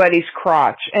see anybody's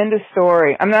crotch. End of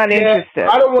story. I'm not interested.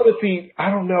 I don't want to see, I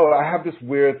don't know, I have this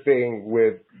weird thing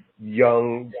with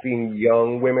seeing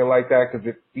young women like that, because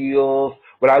it feels,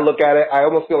 when I look at it, I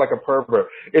almost feel like a pervert.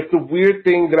 It's the weird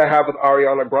thing that I have with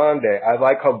Ariana Grande. I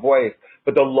like her voice,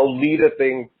 but the Lolita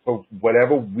thing, for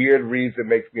whatever weird reason,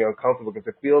 makes me uncomfortable, because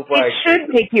it feels like it should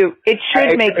make you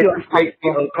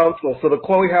uncomfortable. So the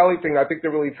Chloe Halle thing, I think they're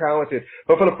really talented.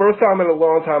 But for the first time in a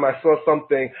long time, I saw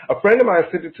something. A friend of mine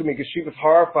sent it to me because she was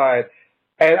horrified,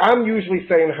 and I'm usually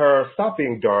saying to her, "Stop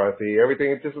being Dorothy.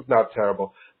 Everything, this is not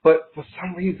terrible." But for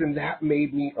some reason, that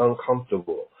made me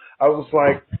uncomfortable. I was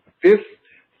like, this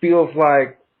feels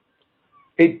like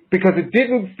it, because it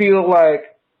didn't feel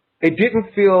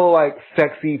like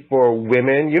sexy for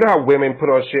women. You know how women put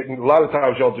on shit, and a lot of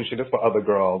times y'all do shit just for other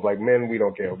girls. Like men, we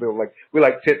don't care. We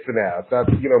like tits and ass. That's,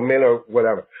 men or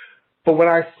whatever. But when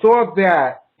I saw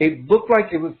that, it looked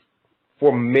like it was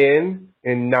for men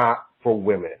and not for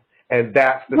women. And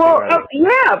that's the thing.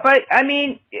 Yeah, but I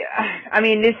mean,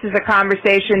 this is a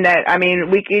conversation that,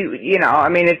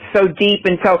 it's so deep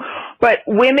and so, but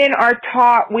women are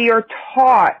taught, we are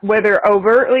taught, whether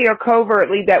overtly or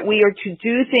covertly, that we are to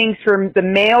do things for the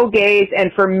male gaze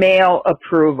and for male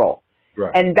approval.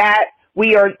 Right. And that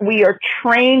we are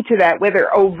trained to that,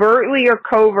 whether overtly or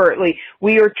covertly,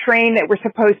 we are trained that we're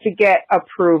supposed to get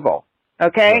approval.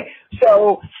 Okay? Right.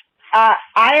 So,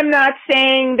 I am not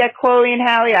saying that Chloe and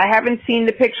Halle, I haven't seen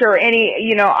the picture or any,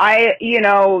 I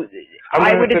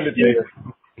would assume,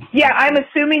 I'm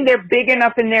assuming they're big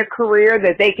enough in their career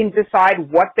that they can decide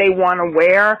what they want to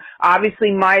wear.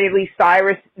 Obviously, Miley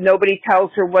Cyrus, nobody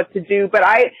tells her what to do, but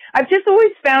I've just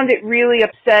always found it really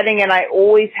upsetting, and I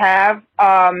always have,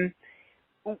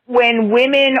 when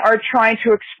women are trying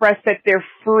to express that they're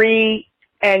free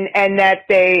and that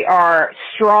they are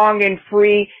strong and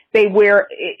free, they wear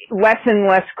less and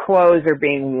less clothes are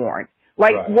being worn.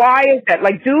 Like, right. Why is that?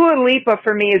 Like, Dua Lipa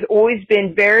for me has always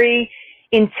been very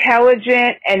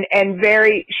intelligent and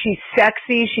very, she's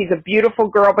sexy, she's a beautiful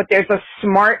girl, but there's a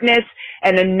smartness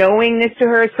and a knowingness to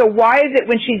her. So why is it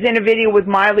when she's in a video with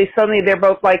Miley, suddenly they're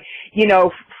both like,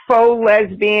 faux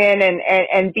lesbian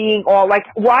and being all like,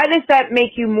 why does that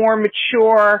make you more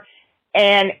mature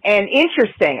and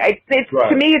interesting? It's right.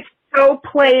 To me, it's so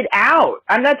played out.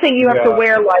 I'm not saying you have to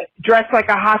wear dress like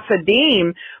a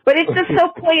Hasidim, but it's just so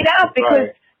played out because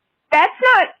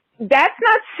right. That's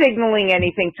not signaling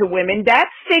anything to women.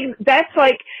 That's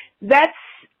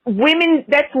women.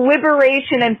 That's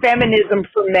liberation and feminism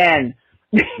for men.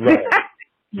 Right.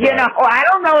 I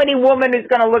don't know any woman who's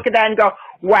going to look at that and go,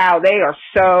 wow, they are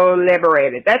so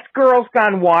liberated. That's girls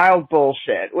gone wild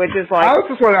bullshit, which is like.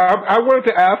 I wanted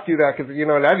to ask you that because,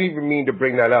 and I didn't even mean to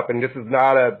bring that up. And this is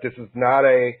not an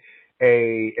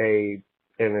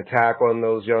attack on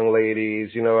those young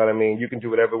ladies. You know what I mean? You can do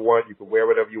whatever you want. You can wear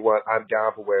whatever you want. I'm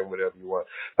down for wearing whatever you want.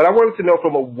 But I wanted to know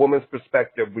from a woman's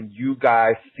perspective, when you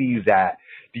guys see that,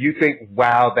 do you think,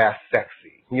 wow, that's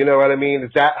sexy? You know what I mean?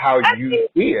 Is that how you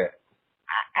see it?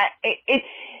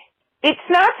 It's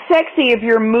not sexy if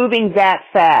you're moving that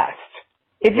fast.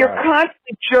 If you're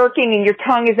constantly jerking and your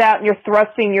tongue is out and you're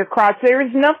thrusting your crotch, there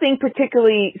is nothing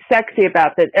particularly sexy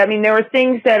about that. I mean, there are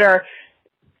things that are,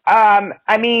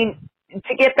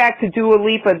 to get back to Dua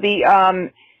Lipa,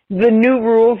 the New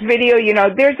Rules video,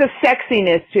 there's a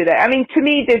sexiness to that. I mean, to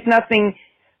me, there's nothing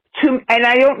and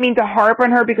I don't mean to harp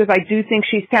on her because I do think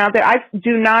she's talented. I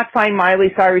do not find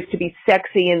Miley Cyrus to be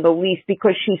sexy in the least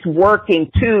because she's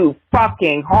working too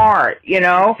fucking hard, She's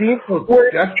so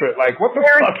desperate. Like, what the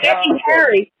fuck?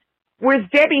 Whereas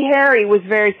Debbie Harry was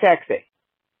very sexy.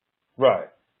 Right.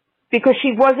 Because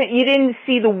you didn't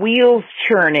see the wheels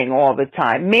churning all the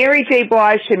time. Mary J.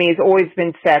 Blige to me has always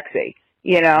been sexy,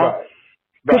 Right.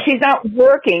 Because she's not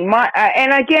working.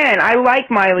 And again, I like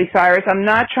Miley Cyrus. I'm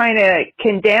not trying to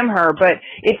condemn her, but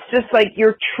it's just like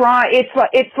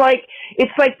it's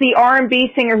like the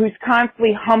R&B singer who's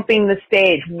constantly humping the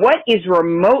stage. What is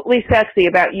remotely sexy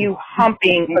about you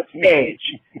humping a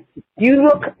stage? You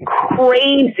look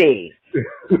crazy.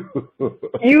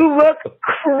 You look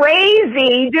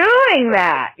crazy doing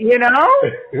that,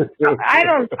 I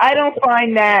don't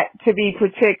find that to be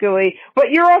particularly,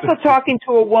 but you're also talking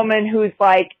to a woman who's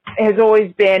has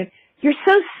always been, you're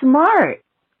so smart.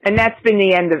 And that's been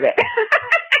the end of it.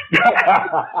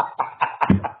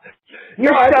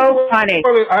 You're so funny.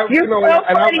 You're so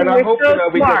funny. You're so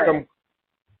smart.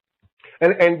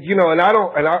 And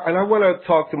I want to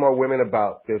talk to more women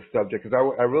about this subject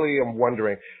because I really am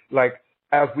wondering,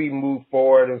 as we move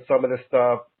forward and some of the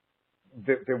stuff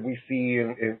that we see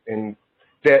and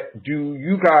that, do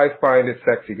you guys find it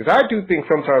sexy? Because I do think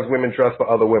sometimes women dress for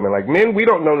other women. Like men, we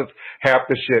don't notice half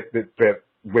the shit that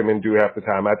women do half the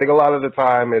time. I think a lot of the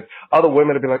time it's other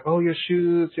women will be like, oh, your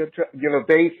shoes,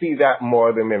 they see that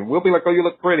more than men. We'll be like, oh, you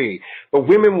look pretty. But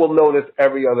women will notice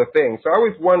every other thing. So I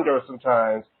always wonder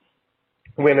sometimes,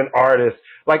 when an artist,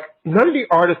 none of the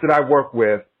artists that I work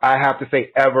with, I have to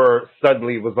say ever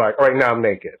suddenly was like, all right, now I'm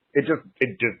naked. It just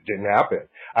didn't happen.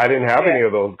 I didn't have any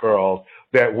of those girls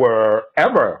that were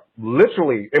ever,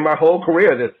 literally, in my whole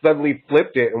career that suddenly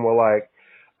flipped it and were like,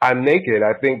 I'm naked.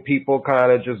 I think people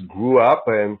kind of just grew up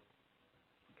and,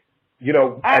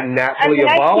 and naturally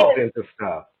evolved into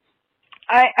stuff.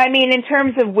 I mean, in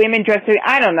terms of women dressing,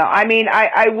 I don't know. I mean,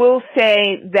 I will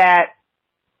say that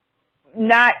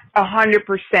not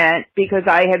 100% because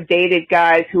I have dated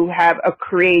guys who have a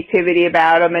creativity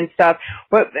about them and stuff,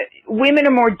 but women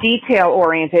are more detail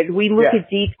oriented. We look at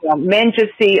detail. Men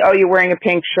just see, oh, you're wearing a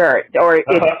pink shirt or it's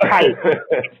tight,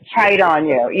 it's tight on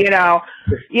you, you know.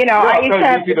 I used to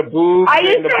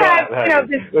have,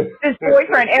 this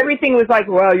boyfriend, everything was like,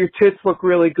 well, your tits look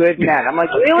really good in that. I'm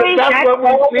like, really? That's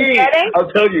what we see. I'll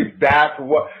tell you, that's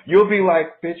what, you'll be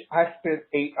like, bitch, I spent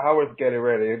 8 hours getting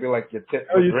ready. You'll be like, your tits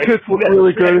look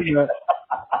really good in that.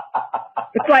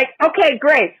 It's like, okay,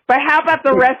 great, but how about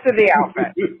the rest of the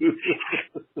outfit?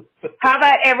 How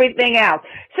about everything else?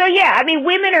 So yeah, I mean,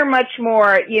 women are much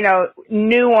more,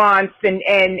 nuanced,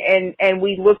 and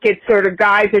we look at sort of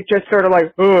guys that just sort of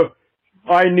like,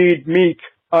 I need meat.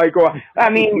 I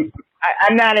mean,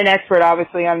 I'm not an expert,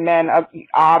 obviously, on men,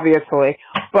 obviously,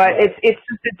 but it's just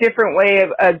a different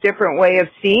way of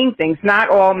seeing things. Not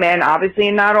all men, obviously,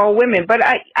 and not all women, but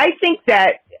I think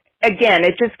that. Again,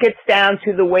 it just gets down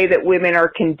to the way that women are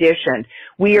conditioned.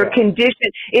 We are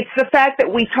conditioned. It's the fact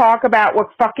that we talk about what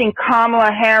fucking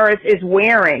Kamala Harris is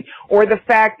wearing, or the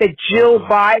fact that Jill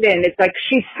Biden, it's like,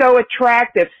 she's so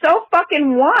attractive. So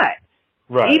fucking what?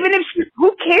 Right. Even if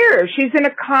who cares? She's an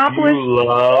accomplished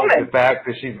woman. The fact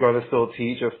that she's going to still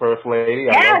teach as First Lady.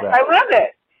 Yes, I love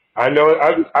it. I know.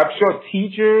 I'm sure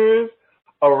teachers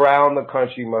around the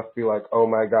country must be like, oh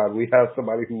my God, we have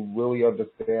somebody who really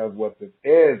understands what this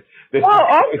is. Well,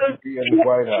 also,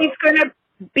 she's going to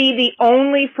be the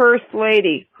only First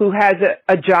Lady who has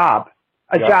a job,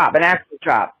 an actual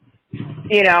job.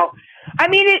 I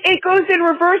mean, it goes in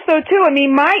reverse though too. I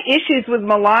mean, my issues with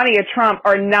Melania Trump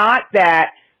are not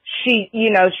that she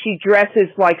dresses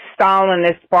like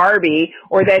Stalinist Barbie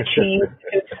or that she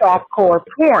uses softcore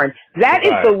porn. That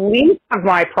is the least of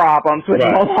my problems with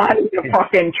Melania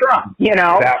fucking Trump,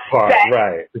 That part,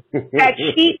 that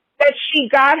she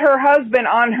got her husband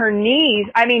on her knees.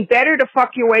 I mean, better to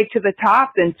fuck your way to the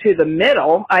top than to the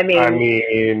middle. I mean,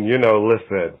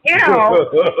 listen. But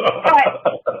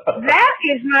that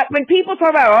is not, when people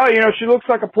talk about, she looks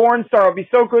like a porn star, it'll be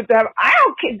so good to have, I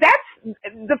don't care. That's,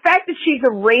 the fact that she's a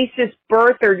racist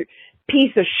birther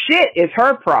piece of shit is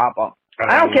her problem.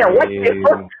 I don't care what she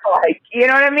looks like. You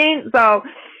know what I mean? So,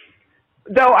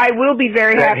 though I will be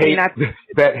very happy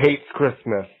that hates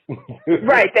Christmas.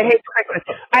 Right, that hates Christmas.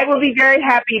 I will be very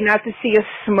happy not to see a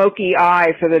smoky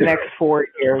eye for the next 4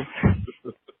 years.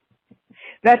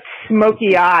 That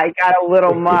smoky eye got a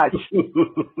little much.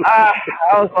 I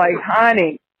was like,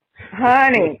 honey.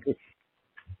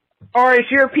 Or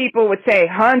as your people would say,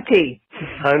 hunty.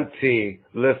 Hunty,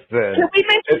 listen. Can we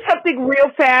mention something real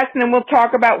fast, and then we'll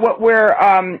talk about what we're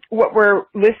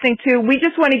listening to? We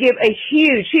just want to give a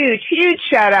huge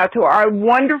shout out to our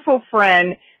wonderful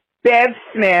friend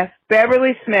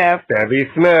Beverly Smith,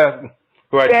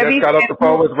 who I just got off the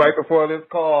phone with right before this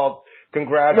call,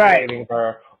 congratulating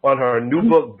her on her new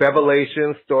book,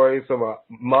 Bevelations, Stories from a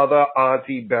Mother,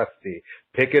 Auntie, Bestie.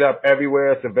 Pick it up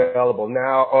everywhere. It's available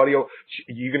now. Audio.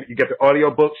 You get the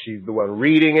audio book. She's the one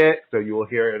reading it, so you will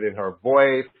hear it in her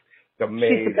voice. It's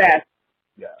amazing. She's the best.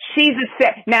 Yeah. She's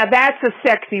now that's a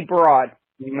sexy broad.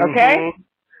 Okay?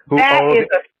 That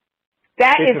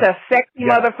is a sexy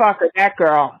motherfucker, that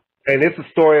girl. And it's a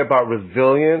story about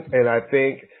resilience, and I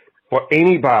think for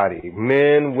anybody,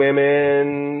 men,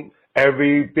 women,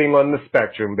 everything on the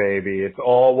spectrum, baby, it's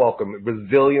all welcome.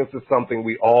 Resilience is something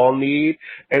we all need,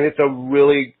 and it's a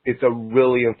really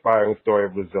inspiring story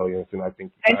of resilience, and I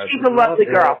think she's a lovely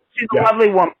girl. She's a lovely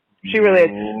woman. She really is.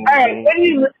 All right, what are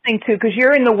you listening to? Because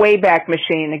you're in the Wayback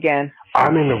Machine again.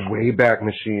 I'm in the Wayback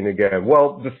Machine again.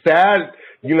 Well, the sad,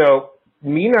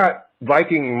 me not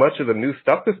liking much of the new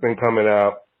stuff that's been coming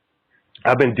out,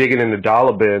 I've been digging in the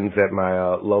dollar bins at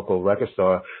my local record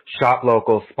store. Shop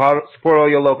local, support all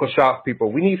your local shops,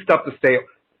 people. We need stuff to stay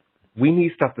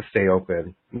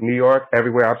open. New York,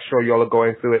 everywhere. I'm sure y'all are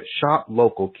going through it. Shop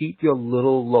local. Keep your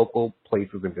little local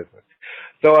places in business.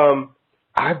 So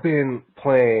I've been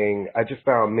playing. I just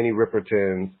found Minnie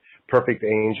Riperton's Perfect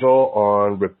Angel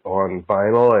on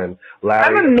vinyl, and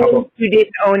Larry. I'm amazed you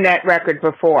didn't own that record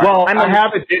before. Well, I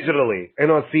have it digitally and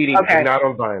on CD, and not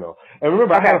on vinyl. And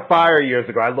remember, I had a fire years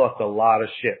ago. I lost a lot of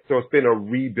shit, so it's been a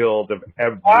rebuild of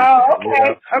everything. Oh,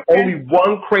 okay. Only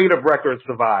one crate of records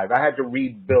survived. I had to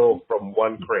rebuild from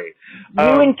one crate.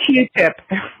 You and Q-Tip.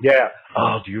 Yeah.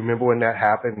 Oh, do you remember when that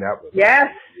happened? That was crazy.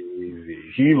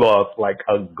 He lost like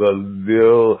a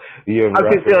gazillion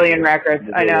records.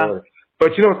 I know.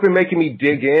 But, it's been making me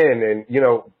dig in and,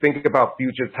 think about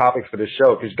future topics for the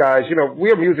show. Because, guys,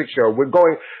 we're a music show.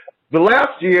 The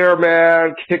last year,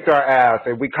 man, kicked our ass.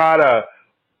 And we kind of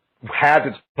had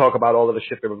to talk about all of the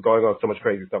shit that was going on. So much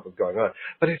crazy stuff was going on.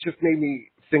 But it just made me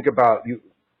think about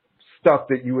stuff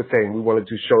that you were saying. We wanted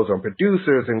to do shows on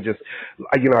producers and just,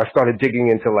 you know, I started digging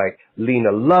into like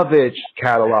Lena Lovitch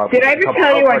catalog. Did I ever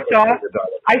tell you I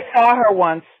saw her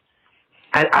once?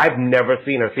 And I've never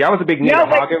seen her. See, I was a big Nina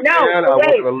Hagen fan. I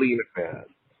wasn't a Lena fan.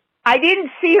 I didn't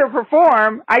see her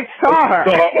perform. I saw her.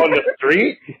 Saw her on the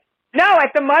street? No,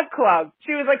 at the Mud Club.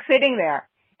 She was like sitting there.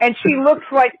 And she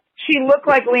looked like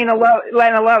Lena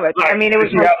Lovitch. Like, I mean, it was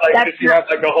she had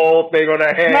like the whole thing on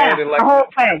her head. Yeah, and like the whole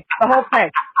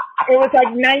thing. It was like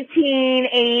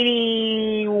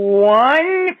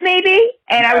 1981, maybe,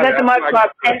 and I was at the Mud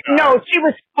Club. And no, she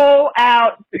was full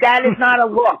out. That is not a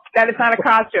look. That is not a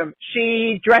costume.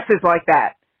 She dresses like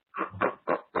that.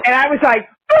 And I was like,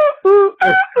 ooh, ooh,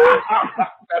 ooh, ooh.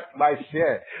 That's my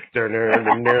shit. So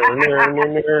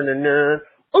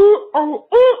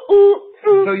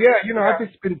yeah, you know, I've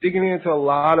just been digging into a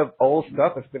lot of old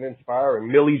stuff. It's been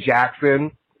inspiring. Millie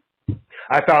Jackson.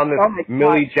 I found this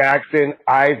Millie Jackson,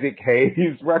 Isaac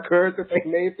Hayes record that they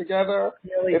made together.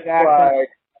 Millie Jackson.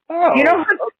 Like, you know,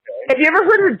 have you ever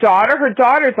heard her daughter? Her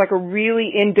daughter's like a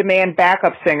really in-demand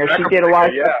backup singer. She did a lot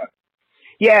of stuff.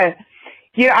 Yeah.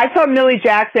 You know, I saw Millie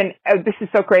Jackson. This is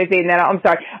so crazy. And then I'm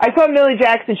sorry. I saw Millie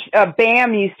Jackson.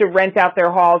 BAM used to rent out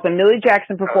their halls, and Millie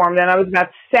Jackson performed. And I was about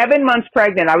 7 months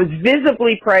pregnant. I was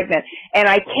visibly pregnant, and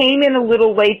I came in a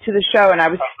little late to the show. And I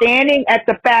was standing at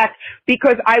the back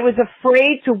because I was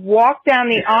afraid to walk down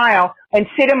the aisle and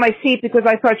sit in my seat because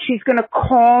I thought she's going to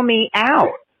call me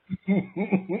out.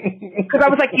 Because I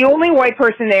was like the only white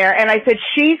person there, and I said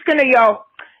she's going to yell,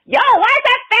 "Yo, why's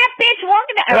that fat bitch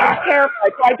walking down?" And I was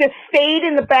terrified, so I just stayed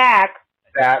in the back.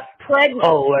 That's pregnant.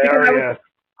 Hilarious.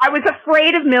 I was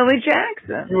afraid of Millie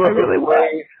Jackson. You were really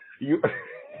afraid.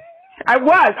 I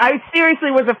was. I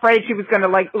seriously was afraid she was going to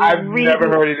like. I've never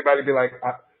heard anybody be like,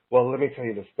 well, let me tell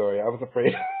you the story. I was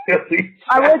afraid of Millie Jackson.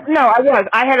 I was.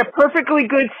 I had a perfectly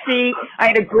good seat. I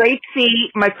had a great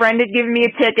seat. My friend had given me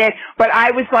a ticket, but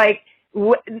I was like,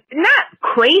 not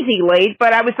crazy late,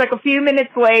 but I was like a few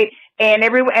minutes late. And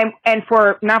and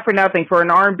for not for nothing, for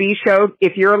an R&B show,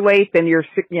 if you're late, then you're,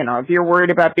 you know, if you're worried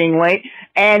about being late.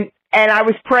 And I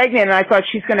was pregnant, and I thought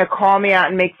she's going to call me out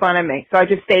and make fun of me, so I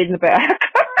just stayed in the back.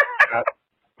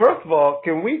 First of all,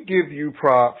 can we give you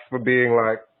props for being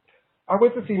like, I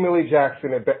went to see Millie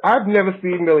Jackson I've never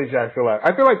seen Millie Jackson live.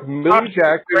 I feel like Millie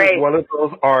Jackson is one of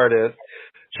those artists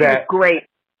that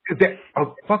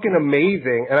are fucking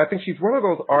amazing, and I think she's one of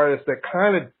those artists that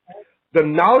kind of. The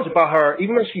knowledge about her,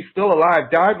 even though she's still alive,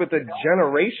 died with a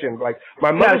generation. Like,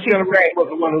 my mother's generation was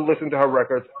the one who listened to her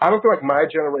records. I don't feel like my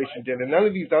generation did, and none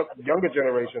of these younger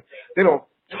generations, they don't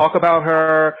talk about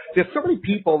her. There's so many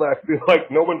people that I feel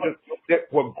like no one that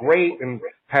were great and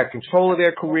had control of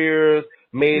their careers,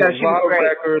 made a lot of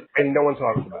records, and no one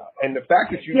talks about. And the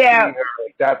fact that you've seen her,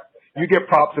 you get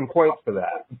props and points for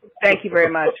that. Thank you very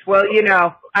much. Well, you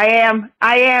know, I am,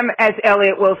 as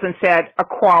Elliot Wilson said, a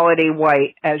quality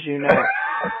white, as you know.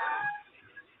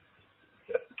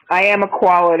 I am a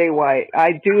quality white.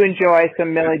 I do enjoy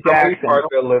some Millie Jackson. How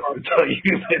many listeners tell you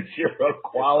that you're a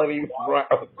quality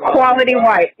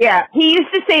white? Yeah. He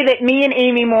used to say that me and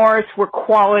Amy Morris were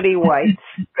quality whites.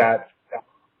 That's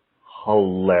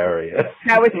hilarious.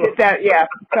 That was yeah.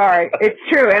 Sorry, it's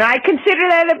true, and I consider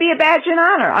that to be a badge and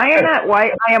honor. I am not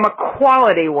white. I am a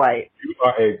quality white. You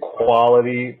are a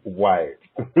quality white.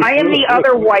 I am the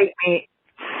other white meat.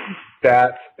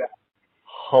 That's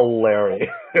hilarious.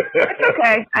 It's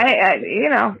okay.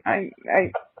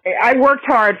 I worked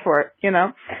hard for it. You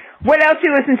know. What else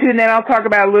you listen to? And then I'll talk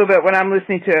about a little bit what I'm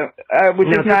listening to, which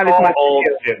is not as much. Old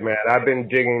shit, man. I've been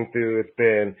digging through. It's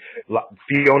been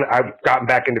Fiona. I've gotten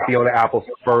back into Fiona Apple's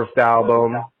first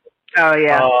album. Oh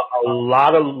yeah. A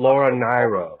lot of Laura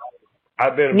Nyro.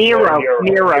 I've been Nero.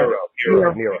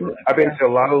 I've been to a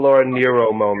lot of Laura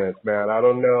Nyro moments, man. I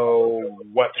don't know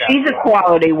what. She's a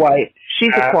quality white.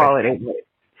 She's a quality white.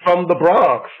 From the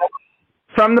Bronx.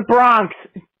 From the Bronx.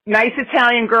 Nice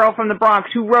Italian girl from the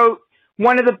Bronx who wrote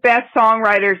one of the best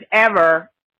songwriters ever,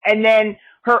 and then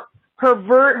her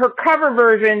cover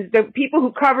version, the people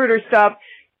who covered her stuff,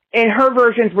 and her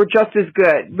versions were just as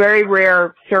good. Very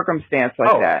rare circumstance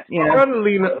like that. You know?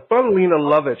 Fun Lena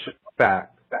Lovitch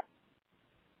fact.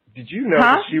 Did you know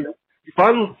that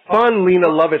fun Lena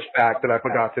Lovitch fact that I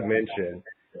forgot to mention?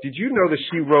 Did you know that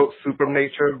she wrote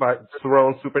Supernature by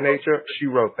Throne Supernature? She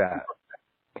wrote that.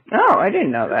 Oh, I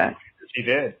didn't know that. She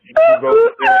did. She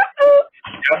wrote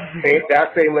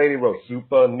that same lady wrote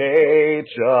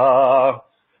Supernature.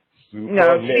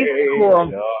 No, she's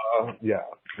cool. Yeah.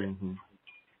 Mm-hmm.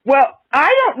 Well,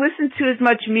 I don't listen to as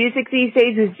much music these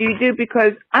days as you do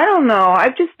because, I don't know,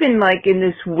 I've just been like in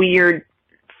this weird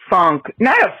funk.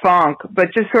 Not a funk,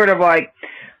 but just sort of like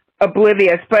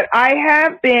oblivious. But I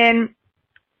have been,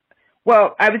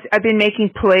 well, I've been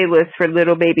making playlists for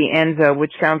little baby Enzo,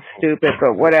 which sounds stupid,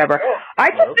 but whatever.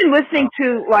 I've just been listening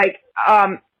to like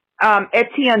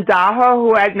Etienne Daho,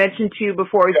 who I'd mentioned to you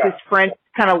before. He's this French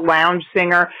kind of lounge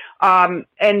singer,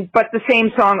 but the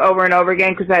same song over and over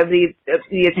again because I have the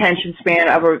attention span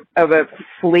of a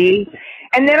flea.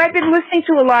 And then I've been listening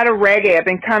to a lot of reggae. I've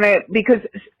been kind of, because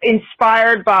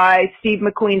inspired by Steve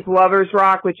McQueen's Lovers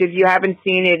Rock, which if you haven't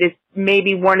seen it, is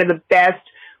maybe one of the best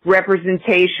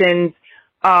representations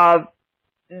of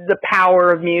the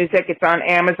power of music. It's on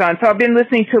Amazon. So I've been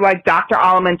listening to like Dr.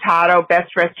 Alimentato,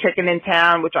 Best Dressed Chicken in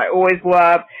Town, which I always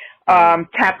love,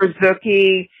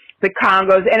 Tapazuki, the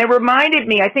Congos, and it reminded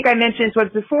me, I think I mentioned this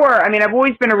once before, I mean, I've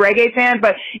always been a reggae fan,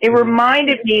 but it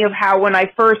reminded me of how when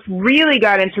I first really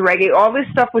got into reggae, all this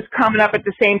stuff was coming up at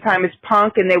the same time as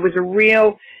punk, and there was a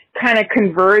real kind of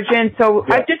convergence. So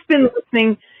I've just been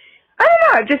listening, I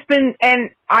don't know, I've just been, and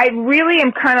I really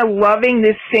am kind of loving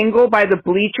this single by the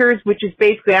Bleachers, which is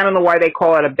basically, I don't know why they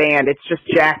call it a band, it's just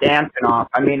Jack Antonoff.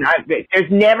 I mean, there's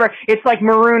never, it's like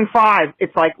Maroon 5.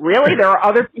 It's like, really? There are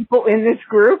other people in this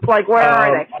group? Like, where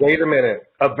are they? Wait a minute.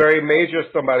 A very major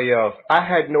somebody else. I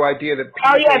had no idea that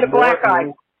PJ the black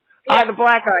guy. Yeah, the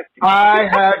black guy. I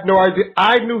had no idea.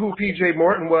 I knew who PJ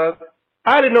Morton was.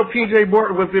 I didn't know PJ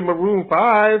Morton was in Maroon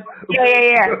 5.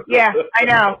 Yeah, I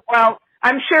know. Well,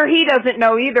 I'm sure he doesn't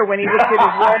know either when he looks at his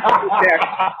watch there.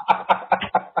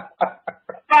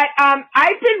 But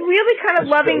I've been really kind of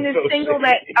loving this single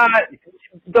that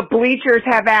the Bleachers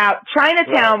have out,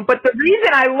 Chinatown. Right. But the reason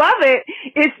I love it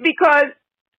is because,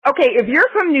 okay, if you're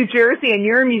from New Jersey and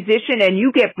you're a musician and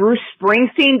you get Bruce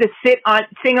Springsteen to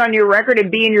sing on your record and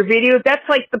be in your video, that's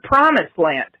like the promised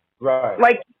land. Right.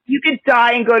 Like you could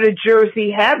die and go to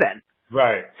Jersey heaven.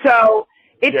 Right. So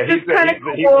it's just kind of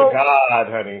cool. He's the god,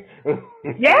 honey.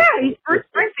 Yeah, he's Bruce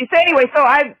Springsteen. So anyway, so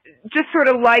I just sort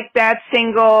of like that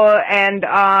single and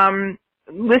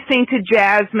listening to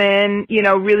Jasmine, you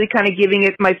know, really kind of giving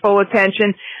it my full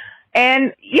attention.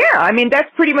 And yeah, I mean, that's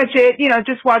pretty much it. You know,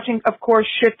 just watching, of course,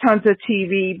 shit tons of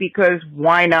TV because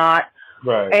why not?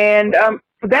 Right. And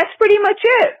that's pretty much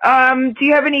it. Do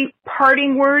you have any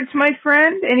parting words, my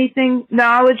friend? Anything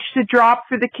knowledge to drop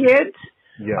for the kids?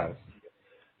 Yes.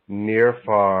 Near,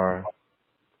 far,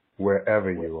 wherever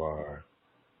you are,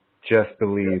 just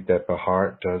believe that the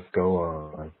heart does go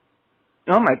on.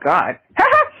 Oh my God!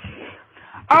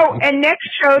 Oh, and next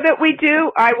show that we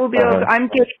do, I will be able to,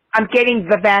 I'm getting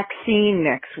the vaccine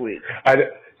next week.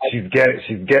 She's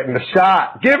getting the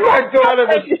shot. Give my daughter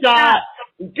the shot.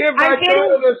 Give my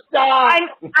daughter the shot.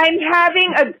 I'm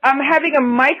having a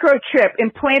microchip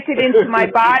implanted into my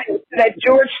body so that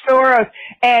George Soros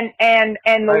and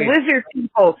the lizard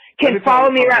people can follow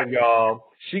me around. Y'all,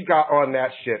 she got on that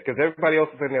shit because everybody else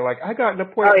was in there like, I got an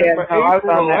appointment for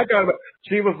April.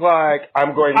 She was like,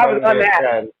 I'm going I was on that.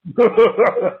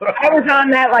 I was on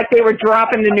that like they were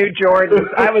dropping the new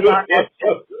Jordans. I was on that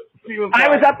shit. I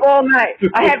was up all night.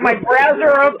 I had my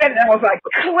browser open and I was like,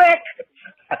 click.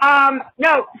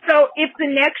 No, so if the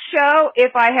next show,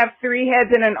 if I have 3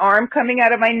 heads and an arm coming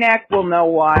out of my neck, we'll know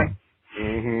why.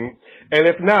 Mm-hmm. And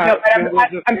if not,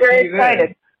 I'm very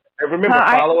excited. And remember,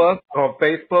 follow us on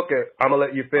Facebook at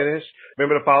ImmaLetYouFinish.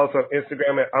 Remember to follow us on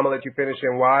Instagram at ImmaLetYouFinish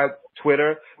NY,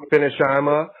 Twitter, Finish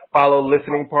Imma. Follow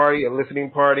Listening Party at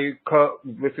Listening Party Podcast.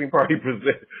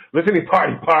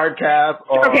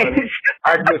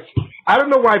 I don't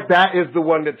know why that is the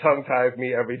one that tongue ties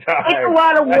me every time. It's a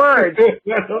lot of words. A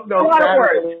lot of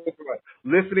words.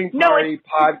 Listening Party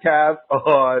Podcast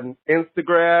on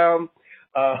Instagram.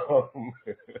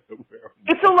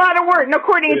 It's a lot of words. No,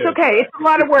 Courtney, it's okay. It's a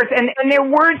lot of words. And they're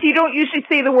words, you don't usually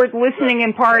say the words listening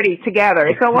and party together.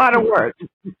 It's a lot of words.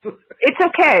 It's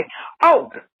okay. Oh,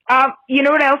 you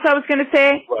know what else I was going to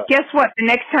say? What? Guess what? The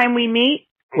next time we meet,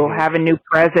 we'll have a new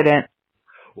president.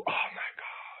 Oh, my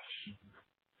gosh.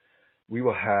 We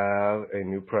will have a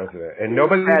new president. And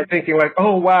nobody's thinking like,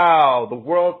 oh, wow, the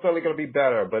world's suddenly going to be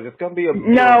better. But it's going to be a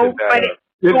little bit better.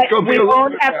 It's going to be a little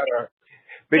bit better.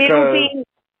 Because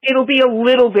it'll be a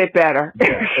little bit better. Yeah,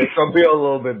 it's gonna be a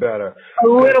little bit better. A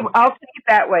little. I'll take it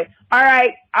that way. All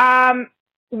right.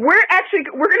 We're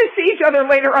gonna see each other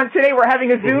later on today. We're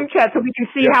having a Zoom chat so we can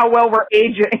see how well we're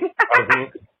aging.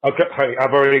 Okay, honey,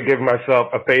 I've already given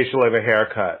myself a facial and a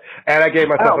haircut, and I gave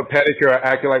myself a pedicure.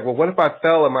 Acting like, well, what if I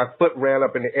fell and my foot ran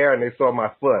up in the air and they saw my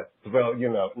foot? So you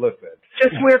know, listen.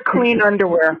 Just wear clean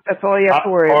underwear. That's all you have to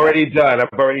worry about. Already done.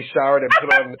 I've already showered and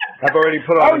I've already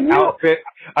put on an outfit.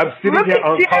 I'm sitting here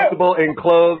uncomfortable in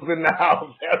clothes in the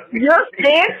house. You're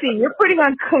fancy. You're putting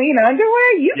on clean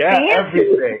underwear? Fancy.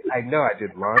 Everything. I know. I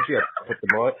did laundry. I put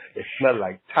them on. It smelled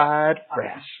like Tide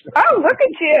Fresh. Oh, look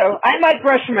at you. I might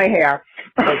brush my hair.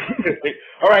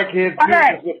 All right, kids. All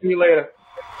right. We'll see you later.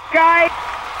 Guys.